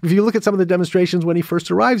 If you look at some of the demonstrations when he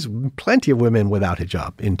first arrives, plenty of women without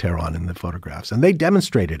hijab in Tehran in the photographs. And they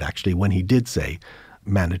demonstrated, actually, when he did say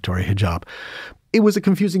mandatory hijab. It was a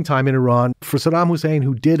confusing time in Iran. For Saddam Hussein,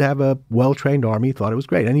 who did have a well-trained army, thought it was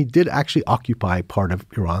great. And he did actually occupy part of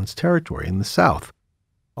Iran's territory in the south.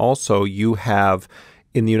 Also, you have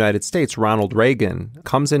in the United States, Ronald Reagan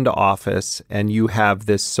comes into office, and you have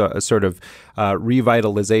this sort of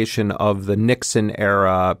revitalization of the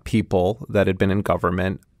Nixon-era people that had been in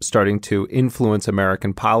government starting to influence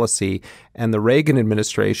American policy. And the Reagan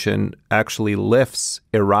administration actually lifts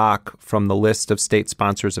Iraq from the list of state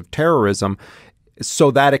sponsors of terrorism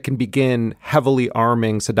so that it can begin heavily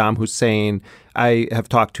arming Saddam Hussein. I have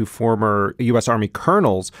talked to former U.S. Army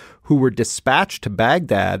colonels who were dispatched to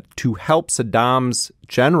Baghdad to help Saddam's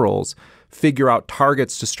generals figure out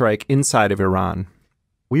targets to strike inside of Iran.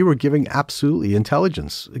 We were giving absolutely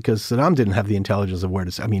intelligence because Saddam didn't have the intelligence of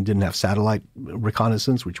didn't have satellite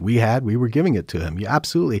reconnaissance, which we had. We were giving it to him. Yeah,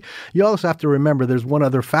 absolutely. You also have to remember there's one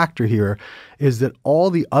other factor here, is that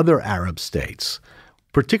all the other Arab states,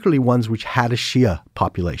 particularly ones which had a Shia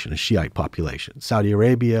population, a Shiite population, Saudi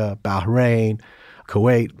Arabia, Bahrain,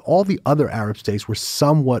 Kuwait, all the other Arab states were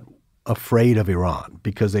somewhat afraid of Iran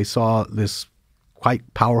because they saw this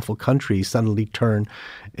quite powerful country suddenly turn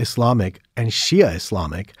Islamic and Shia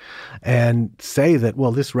Islamic and say that,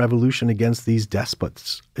 well, this revolution against these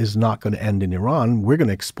despots is not going to end in Iran. We're going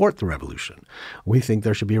to export the revolution. We think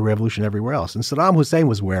there should be a revolution everywhere else. And Saddam Hussein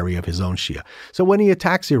was wary of his own Shia. So when he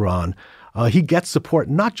attacks Iran, he gets support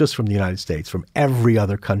not just from the United States, from every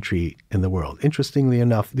other country in the world. Interestingly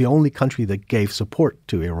enough, the only country that gave support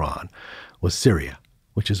to Iran was Syria,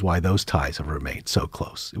 which is why those ties have remained so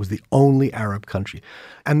close. It was the only Arab country.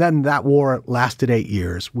 And then that war lasted 8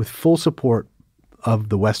 years with full support of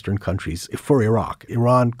the Western countries for Iraq.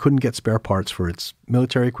 Iran couldn't get spare parts for its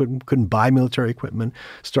military equipment, couldn't buy military equipment,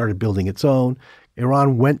 started building its own.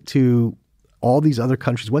 Iran went to all these other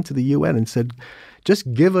countries, went to the UN and said,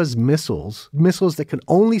 just give us missiles that can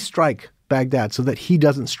only strike Baghdad so that he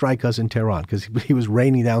doesn't strike us in Tehran, because he was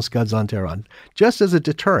raining down scuds on Tehran, just as a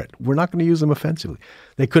deterrent. We're not going to use them offensively.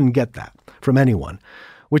 They couldn't get that from anyone.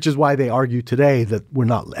 which is why they argue today that we're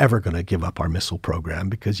not ever going to give up our missile program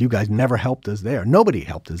because you guys never helped us there. Nobody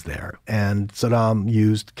helped us there. And Saddam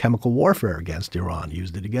used chemical warfare against Iran,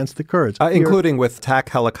 used it against the Kurds. Including with attack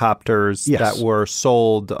helicopters that were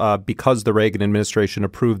sold because the Reagan administration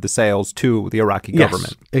approved the sales to the Iraqi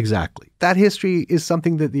government. Exactly. That history is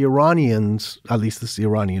something that the Iranians, at least the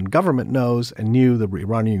Iranian government knows and knew, the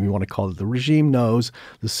Iranian, you want to call it the regime knows,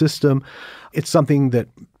 the system. It's something that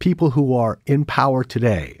people who are in power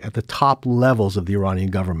today at the top levels of the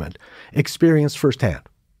Iranian government experienced firsthand.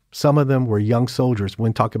 Some of them were young soldiers.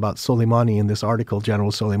 When we talk about Soleimani in this article,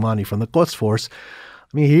 General Soleimani from the Quds Force,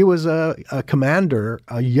 I mean, he was a commander,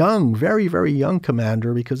 a young, very, very young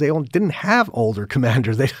commander, because they didn't have older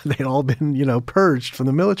commanders. They'd all been, purged from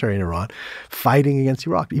the military in Iran, fighting against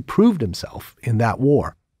Iraq. He proved himself in that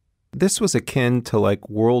war. This was akin to like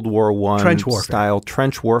World War I style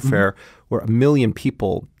trench warfare, where 1 million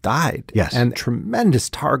people died. Yes. And tremendous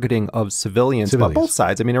targeting of civilians. But both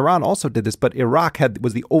sides. I mean, Iran also did this, but Iraq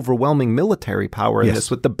was the overwhelming military power in this,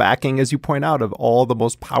 with the backing, as you point out, of all the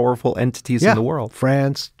most powerful entities in the world.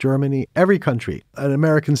 France, Germany, every country. An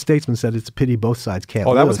American statesman said it's a pity both sides can't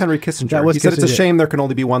lose. That was Henry Kissinger. He said it's a shame there can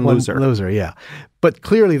only be one loser. Loser, yeah. But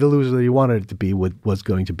clearly the loser that he wanted it to be was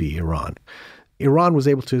going to be Iran. Iran was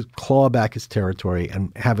able to claw back its territory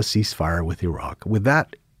and have a ceasefire with Iraq. With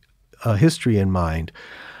that history in mind,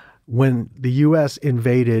 when the U.S.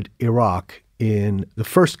 invaded Iraq in the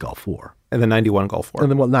first Gulf War. And the 91 Gulf War. And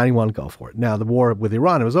the 91 Gulf War. Now, the war with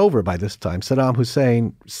Iran, it was over by this time. Saddam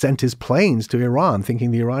Hussein sent his planes to Iran,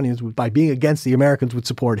 thinking the Iranians, by being against the Americans, would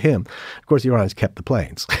support him. Of course, the Iranians kept the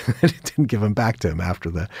planes. It didn't give them back to him after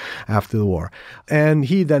the war. And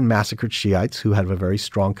he then massacred Shiites who had a very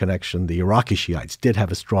strong connection. The Iraqi Shiites did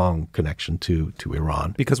have a strong connection to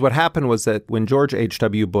Iran. Because what happened was that when George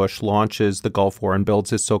H.W. Bush launches the Gulf War and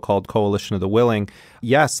builds his so-called coalition of the willing,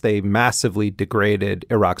 yes, they massively degraded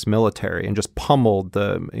Iraq's military and just pummeled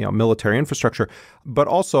the military infrastructure, but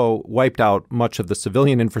also wiped out much of the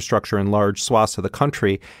civilian infrastructure in large swaths of the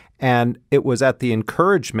country. And it was at the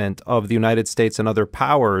encouragement of the United States and other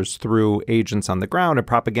powers through agents on the ground and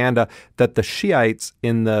propaganda that the Shiites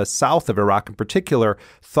in the south of Iraq in particular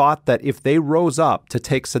thought that if they rose up to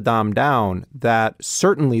take Saddam down, that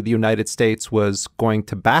certainly the United States was going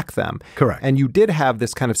to back them. Correct. And you did have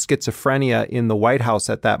this kind of schizophrenia in the White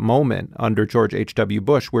House at that moment under George H.W.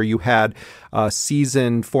 Bush, where you had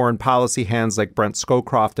seasoned foreign policy hands like Brent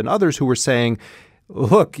Scowcroft and others who were saying,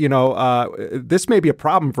 look, this may be a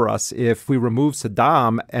problem for us if we remove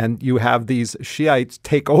Saddam and you have these Shiites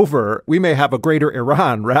take over. We may have a greater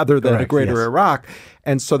Iran rather than a greater Iraq.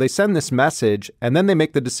 And so they send this message, and then they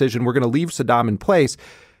make the decision, we're going to leave Saddam in place.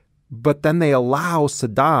 But then they allow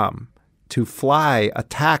Saddam to fly,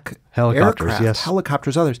 attack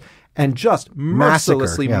helicopters, others, and just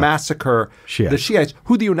mercilessly massacre the Shiites,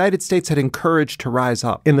 who the United States had encouraged to rise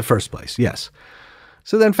up. In the first place, yes.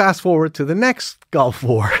 So then fast forward to the next Gulf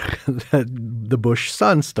War that the Bush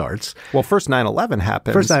son starts. Well, first 9/11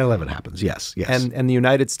 happens. Yes. And the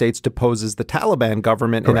United States deposes the Taliban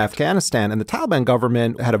government in Afghanistan. And the Taliban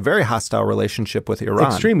government had a very hostile relationship with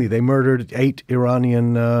Iran. Extremely. They murdered 8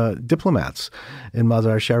 Iranian diplomats in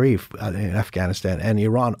Mazar-e-Sharif in Afghanistan. And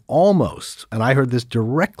Iran almost, and I heard this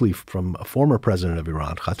directly from a former president of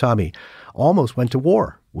Iran, Khatami, almost went to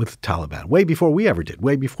war with the Taliban, way before we ever did,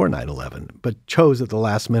 way before 9/11, but chose at the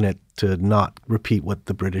last minute to not repeat what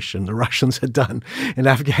the British and the Russians had done in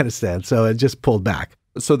Afghanistan. So it just pulled back.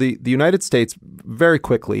 So the United States very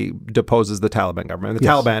quickly deposes the Taliban government. The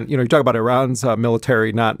Taliban, you talk about Iran's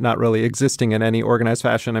military not really existing in any organized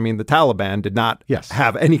fashion. I mean, the Taliban did not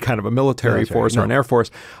have any kind of a military force or an air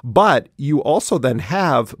force. But you also then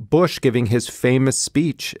have Bush giving his famous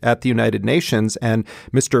speech at the United Nations, and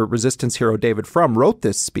Mr. Resistance hero David Frum wrote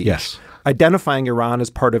this speech, identifying Iran as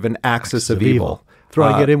part of an axis of evil.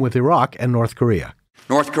 Throwing it in with Iraq and North Korea.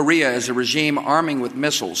 North Korea is a regime arming with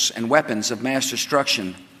missiles and weapons of mass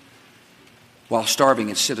destruction while starving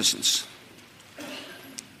its citizens.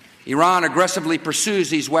 Iran aggressively pursues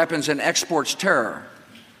these weapons and exports terror,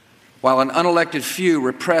 while an unelected few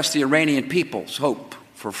repress the Iranian people's hope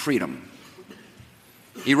for freedom.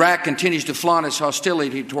 Iraq continues to flaunt its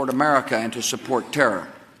hostility toward America and to support terror.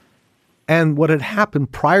 And what had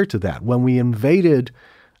happened prior to that, when we invaded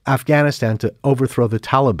Afghanistan to overthrow the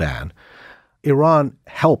Taliban, Iran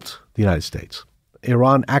helped the United States.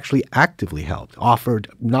 Iran actually actively helped,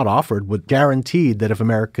 but guaranteed that if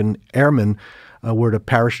American airmen were to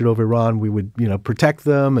parachute over Iran, we would, protect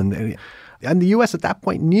them. And And the U.S. at that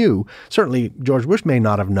point knew, certainly George Bush may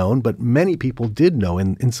not have known, but many people did know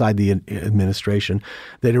inside the administration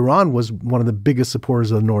that Iran was one of the biggest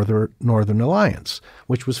supporters of the Northern Alliance,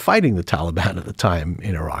 which was fighting the Taliban at the time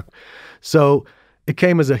in Iraq. So it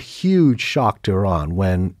came as a huge shock to Iran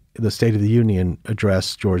when the State of the Union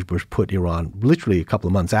address George Bush put Iran literally a couple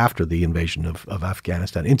of months after the invasion of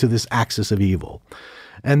Afghanistan into this axis of evil.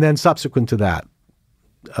 And then subsequent to that,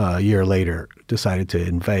 a year later, decided to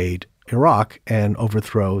invade Iraq and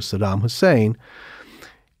overthrow Saddam Hussein.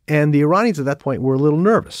 And the Iranians at that point were a little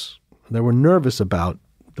nervous. They were nervous about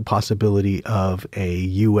the possibility of a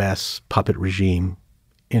U.S. puppet regime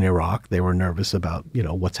in Iraq. They were nervous about,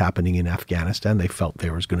 what's happening in Afghanistan. They felt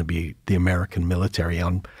there was going to be the American military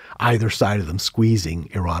on either side of them squeezing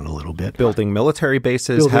Iran a little bit. Building military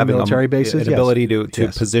bases, having an ability to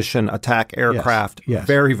position attack aircraft,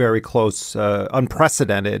 very, very close,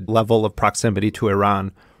 unprecedented level of proximity to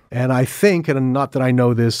Iran. And I think, and not that I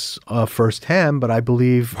know this firsthand, but I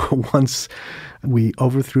believe once we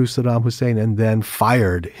overthrew Saddam Hussein and then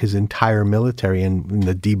fired his entire military in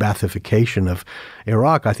the de-Baathification of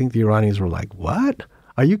Iraq, I think the Iranians were like, what?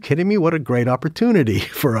 Are you kidding me? What a great opportunity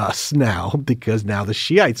for us now, because now the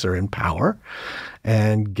Shiites are in power.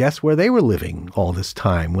 And guess where they were living all this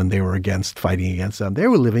time when they were fighting against them? They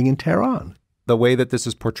were living in Tehran. The way that this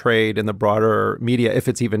is portrayed in the broader media, if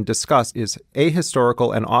it's even discussed, is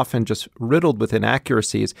ahistorical and often just riddled with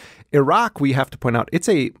inaccuracies. Iraq, we have to point out, it's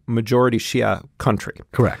a majority Shia country.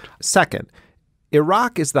 Correct. Second,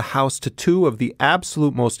 Iraq is the house to two of the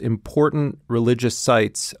absolute most important religious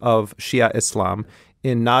sites of Shia Islam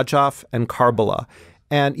in Najaf and Karbala.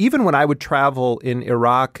 And even when I would travel in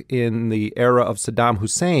Iraq in the era of Saddam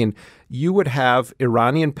Hussein, you would have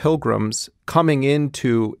Iranian pilgrims coming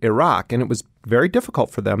into Iraq, and it was very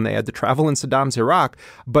difficult for them. They had to travel in Saddam's Iraq,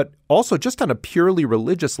 but also just on a purely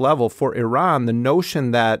religious level for Iran, the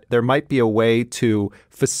notion that there might be a way to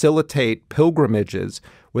facilitate pilgrimages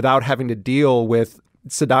without having to deal with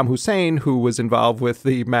Saddam Hussein, who was involved with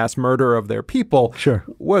the mass murder of their people,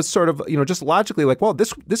 was sort of, just logically like, well,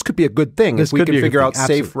 this could be a good thing if we can figure out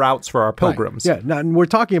safe routes for our pilgrims. Right. Yeah, now, and we're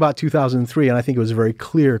talking about 2003, and I think it was very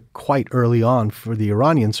clear quite early on for the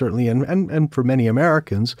Iranians, certainly, and for many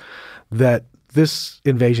Americans, that this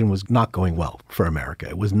invasion was not going well for America.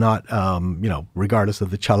 It was not, regardless of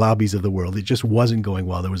the Chalabis of the world, it just wasn't going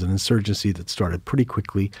well. There was an insurgency that started pretty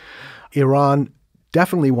quickly. Iran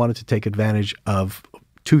definitely wanted to take advantage of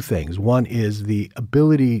two things. One is the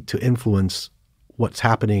ability to influence what's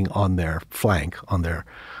happening on their flank, on their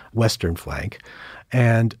western flank,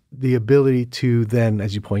 and the ability to then,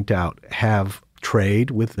 as you point out, have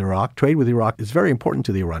trade with Iraq. Trade with Iraq is very important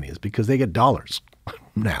to the Iranians because they get dollars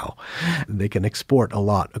now. They can export a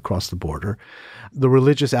lot across the border. The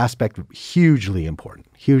religious aspect, hugely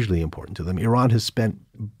important to them. Iran has spent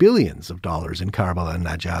billions of dollars in Karbala and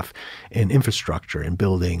Najaf in infrastructure, in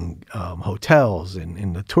building hotels.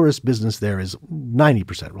 In the tourist business there is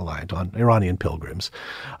 90% reliant on Iranian pilgrims,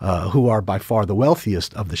 who are by far the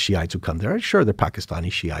wealthiest of the Shiites who come there. Sure, they're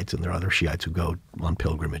Pakistani Shiites and there are other Shiites who go on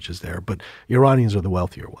pilgrimages there, but Iranians are the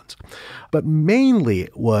wealthier ones. But mainly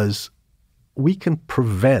it was, we can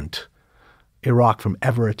prevent Iraq from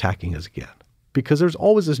ever attacking us again. Because there's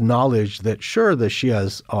always this knowledge that, sure, the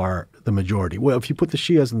Shias are the majority. Well, if you put the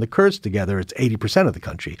Shias and the Kurds together, it's 80% of the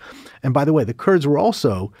country. And by the way, the Kurds were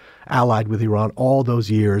also allied with Iran all those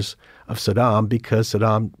years of Saddam because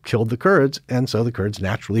Saddam killed the Kurds. And so the Kurds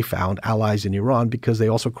naturally found allies in Iran because they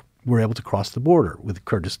also were able to cross the border with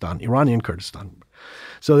Kurdistan, Iranian Kurdistan.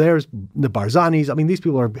 So there's the Barzanis. I mean, these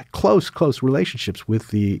people are close relationships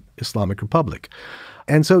with the Islamic Republic.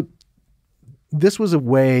 And so this was a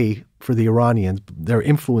way for the Iranians, their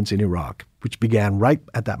influence in Iraq, which began right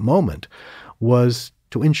at that moment, was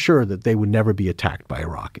to ensure that they would never be attacked by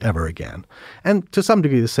Iraq ever again. And to some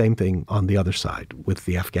degree, the same thing on the other side with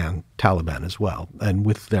the Afghan Taliban as well, and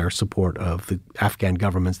with their support of the Afghan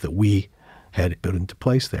governments that we had put into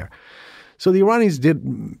place there. So the Iranians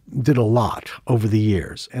did a lot over the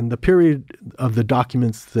years. And the period of the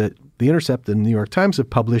documents that the Intercept and the New York Times have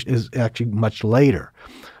published is actually much later.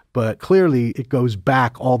 But clearly it goes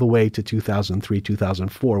back all the way to 2003,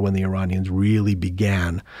 2004, when the Iranians really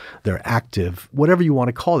began their active, whatever you want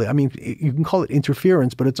to call it. I mean, you can call it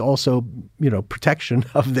interference, but it's also, protection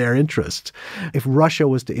of their interests. If Russia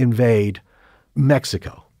was to invade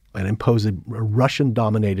Mexico and impose a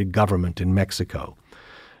Russian-dominated government in Mexico,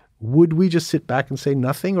 would we just sit back and say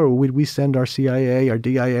nothing, or would we send our CIA, our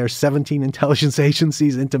DIA, our 17 intelligence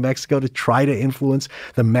agencies into Mexico to try to influence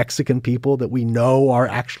the Mexican people that we know are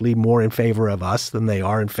actually more in favor of us than they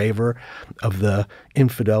are in favor of the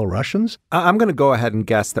infidel Russians? I'm going to go ahead and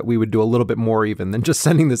guess that we would do a little bit more even than just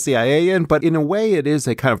sending the CIA in. But in a way, it is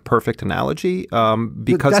a kind of perfect analogy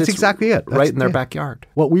because that's it's exactly it. Right in their backyard.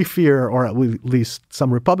 What we fear, or at least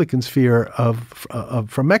some Republicans fear of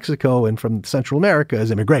from Mexico and from Central America,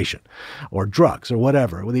 is immigration or drugs or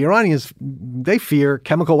whatever. Well, the Iranians, they fear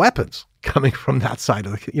chemical weapons coming from that side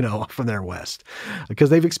of from their west, because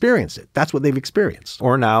they've experienced it. That's what they've experienced.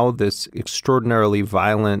 Or now this extraordinarily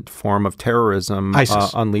violent form of terrorism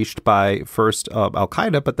unleashed by first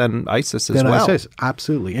Al-Qaeda, but then ISIS as well. ISIS,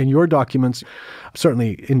 absolutely. And your documents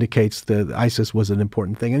certainly indicates that ISIS was an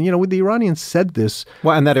important thing. And, when the Iranians said this.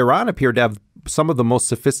 Well, and that Iran appeared to have some of the most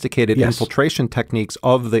sophisticated infiltration techniques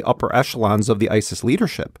of the upper echelons of the ISIS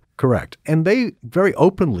leadership. Correct. And they very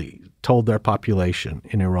openly told their population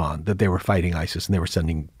in Iran that they were fighting ISIS and they were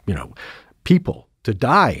sending, people to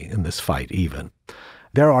die in this fight even.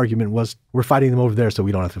 Their argument was, we're fighting them over there so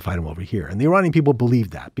we don't have to fight them over here. And the Iranian people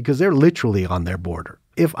believed that because they're literally on their border.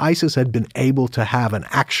 If ISIS had been able to have an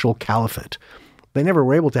actual caliphate, they never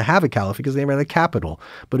were able to have a caliphate because they never had a capital.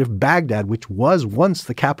 But if Baghdad, which was once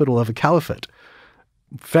the capital of a caliphate,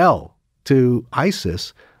 fell to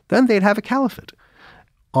ISIS, then they'd have a caliphate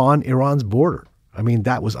on Iran's border. I mean,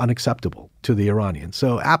 that was unacceptable to the Iranians.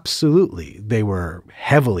 So absolutely, they were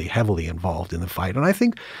heavily, heavily involved in the fight. And I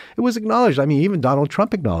think it was acknowledged. I mean, even Donald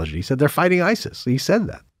Trump acknowledged it. He said they're fighting ISIS. He said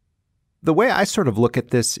that. The way I sort of look at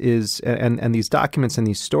this is, and these documents and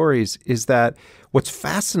these stories, is that what's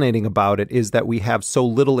fascinating about it is that we have so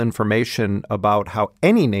little information about how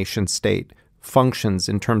any nation state functions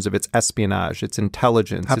in terms of its espionage, its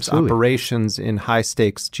intelligence, its operations in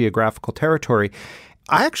high-stakes geographical territory.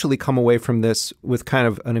 I actually come away from this with kind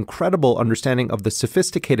of an incredible understanding of the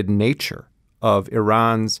sophisticated nature of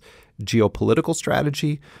Iran's geopolitical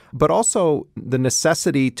strategy, but also the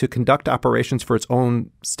necessity to conduct operations for its own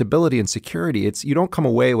stability and security. You don't come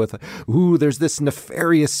away with, there's this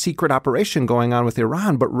nefarious secret operation going on with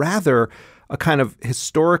Iran, but rather a kind of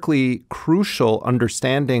historically crucial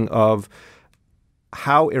understanding of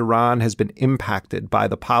how Iran has been impacted by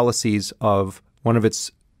the policies of one of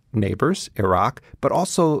its neighbors, Iraq, but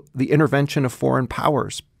also the intervention of foreign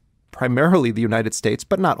powers, primarily the United States,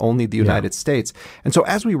 but not only the United States. And so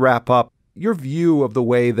as we wrap up, your view of the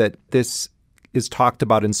way that this is talked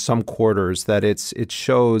about in some quarters, that it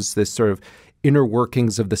shows this sort of inner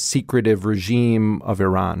workings of the secretive regime of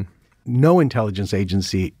Iran. No intelligence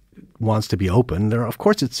agency wants to be open. Of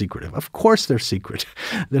course it's secretive. Of course they're secret.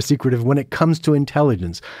 They're secretive when it comes to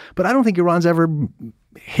intelligence. But I don't think Iran's ever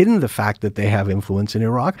hidden the fact that they have influence in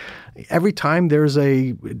Iraq. Every time there's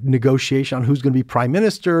a negotiation on who's going to be prime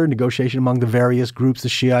minister, negotiation among the various groups, the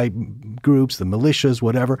Shiite groups, the militias,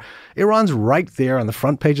 whatever, Iran's right there on the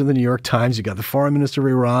front page of the New York Times. You got the foreign minister of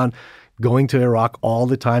Iran going to Iraq all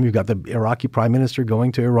the time. You've got the Iraqi prime minister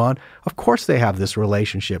going to Iran. Of course they have this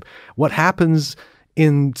relationship. What happens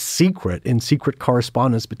in secret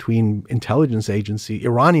correspondence between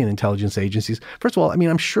Iranian intelligence agencies. First of all, I mean,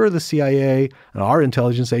 I'm sure the CIA and our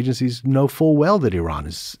intelligence agencies know full well that Iran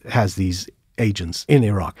has these agents in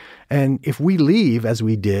Iraq. And if we leave, as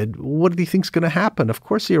we did, what do you think's going to happen? Of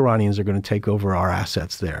course the Iranians are going to take over our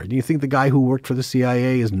assets there. Do you think the guy who worked for the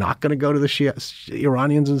CIA is not going to go to the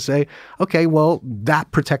Iranians and say, okay, well,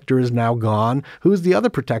 that protector is now gone. Who's the other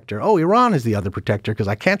protector? Oh, Iran is the other protector because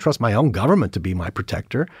I can't trust my own government to be my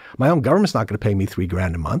protector. My own government's not going to pay me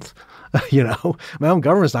 $3,000 a month. My own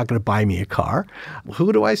government's not going to buy me a car.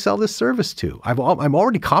 Who do I sell this service to? I'm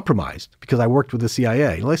already compromised because I worked with the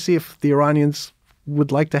CIA. Let's see if the Iranians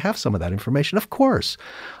would like to have some of that information. Of course.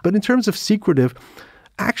 But in terms of secretive,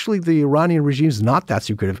 actually the Iranian regime is not that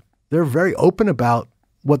secretive. They're very open about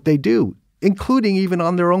what they do, including even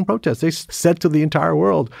on their own protests. They said to the entire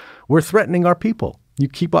world, we're threatening our people. You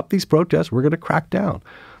keep up these protests, we're going to crack down.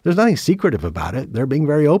 There's nothing secretive about it. They're being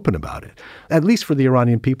very open about it. At least for the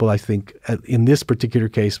Iranian people, I think, in this particular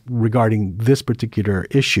case, regarding this particular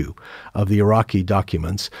issue of the Iraqi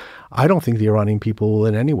documents, I don't think the Iranian people will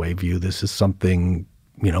in any way view this as something,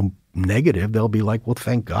 negative. They'll be like, well,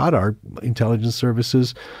 thank God our intelligence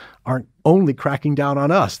services aren't only cracking down on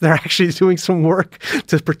us. They're actually doing some work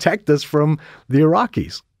to protect us from the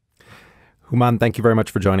Iraqis. Hooman, thank you very much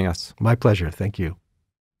for joining us. My pleasure. Thank you.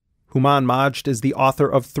 Hooman Majd is the author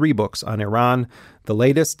of 3 books on Iran. The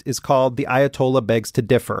latest is called The Ayatollah Begs to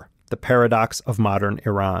Differ, The Paradox of Modern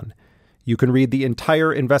Iran. You can read the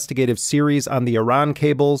entire investigative series on the Iran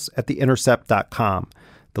cables at theintercept.com.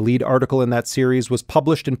 The lead article in that series was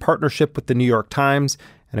published in partnership with the New York Times,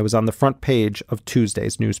 and it was on the front page of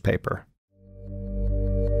Tuesday's newspaper.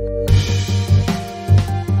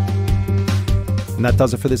 And that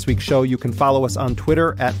does it for this week's show. You can follow us on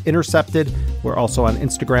Twitter at Intercepted. We're also on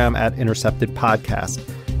Instagram at Intercepted Podcast.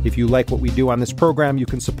 If you like what we do on this program, you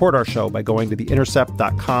can support our show by going to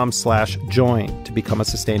theintercept.com/join to become a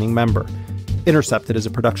sustaining member. Intercepted is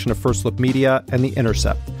a production of First Look Media and The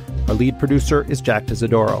Intercept. Our lead producer is Jack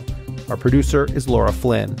Isidoro. Our producer is Laura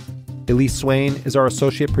Flynn. Elise Swain is our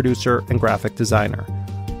associate producer and graphic designer.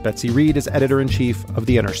 Betsy Reed is editor-in-chief of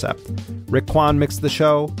The Intercept. Rick Kwan mixed the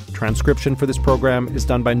show. Transcription for this program is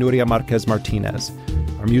done by Nuria Marquez Martinez.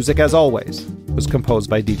 Our music, as always, was composed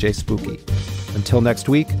by DJ Spooky. Until next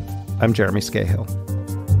week, I'm Jeremy Scahill.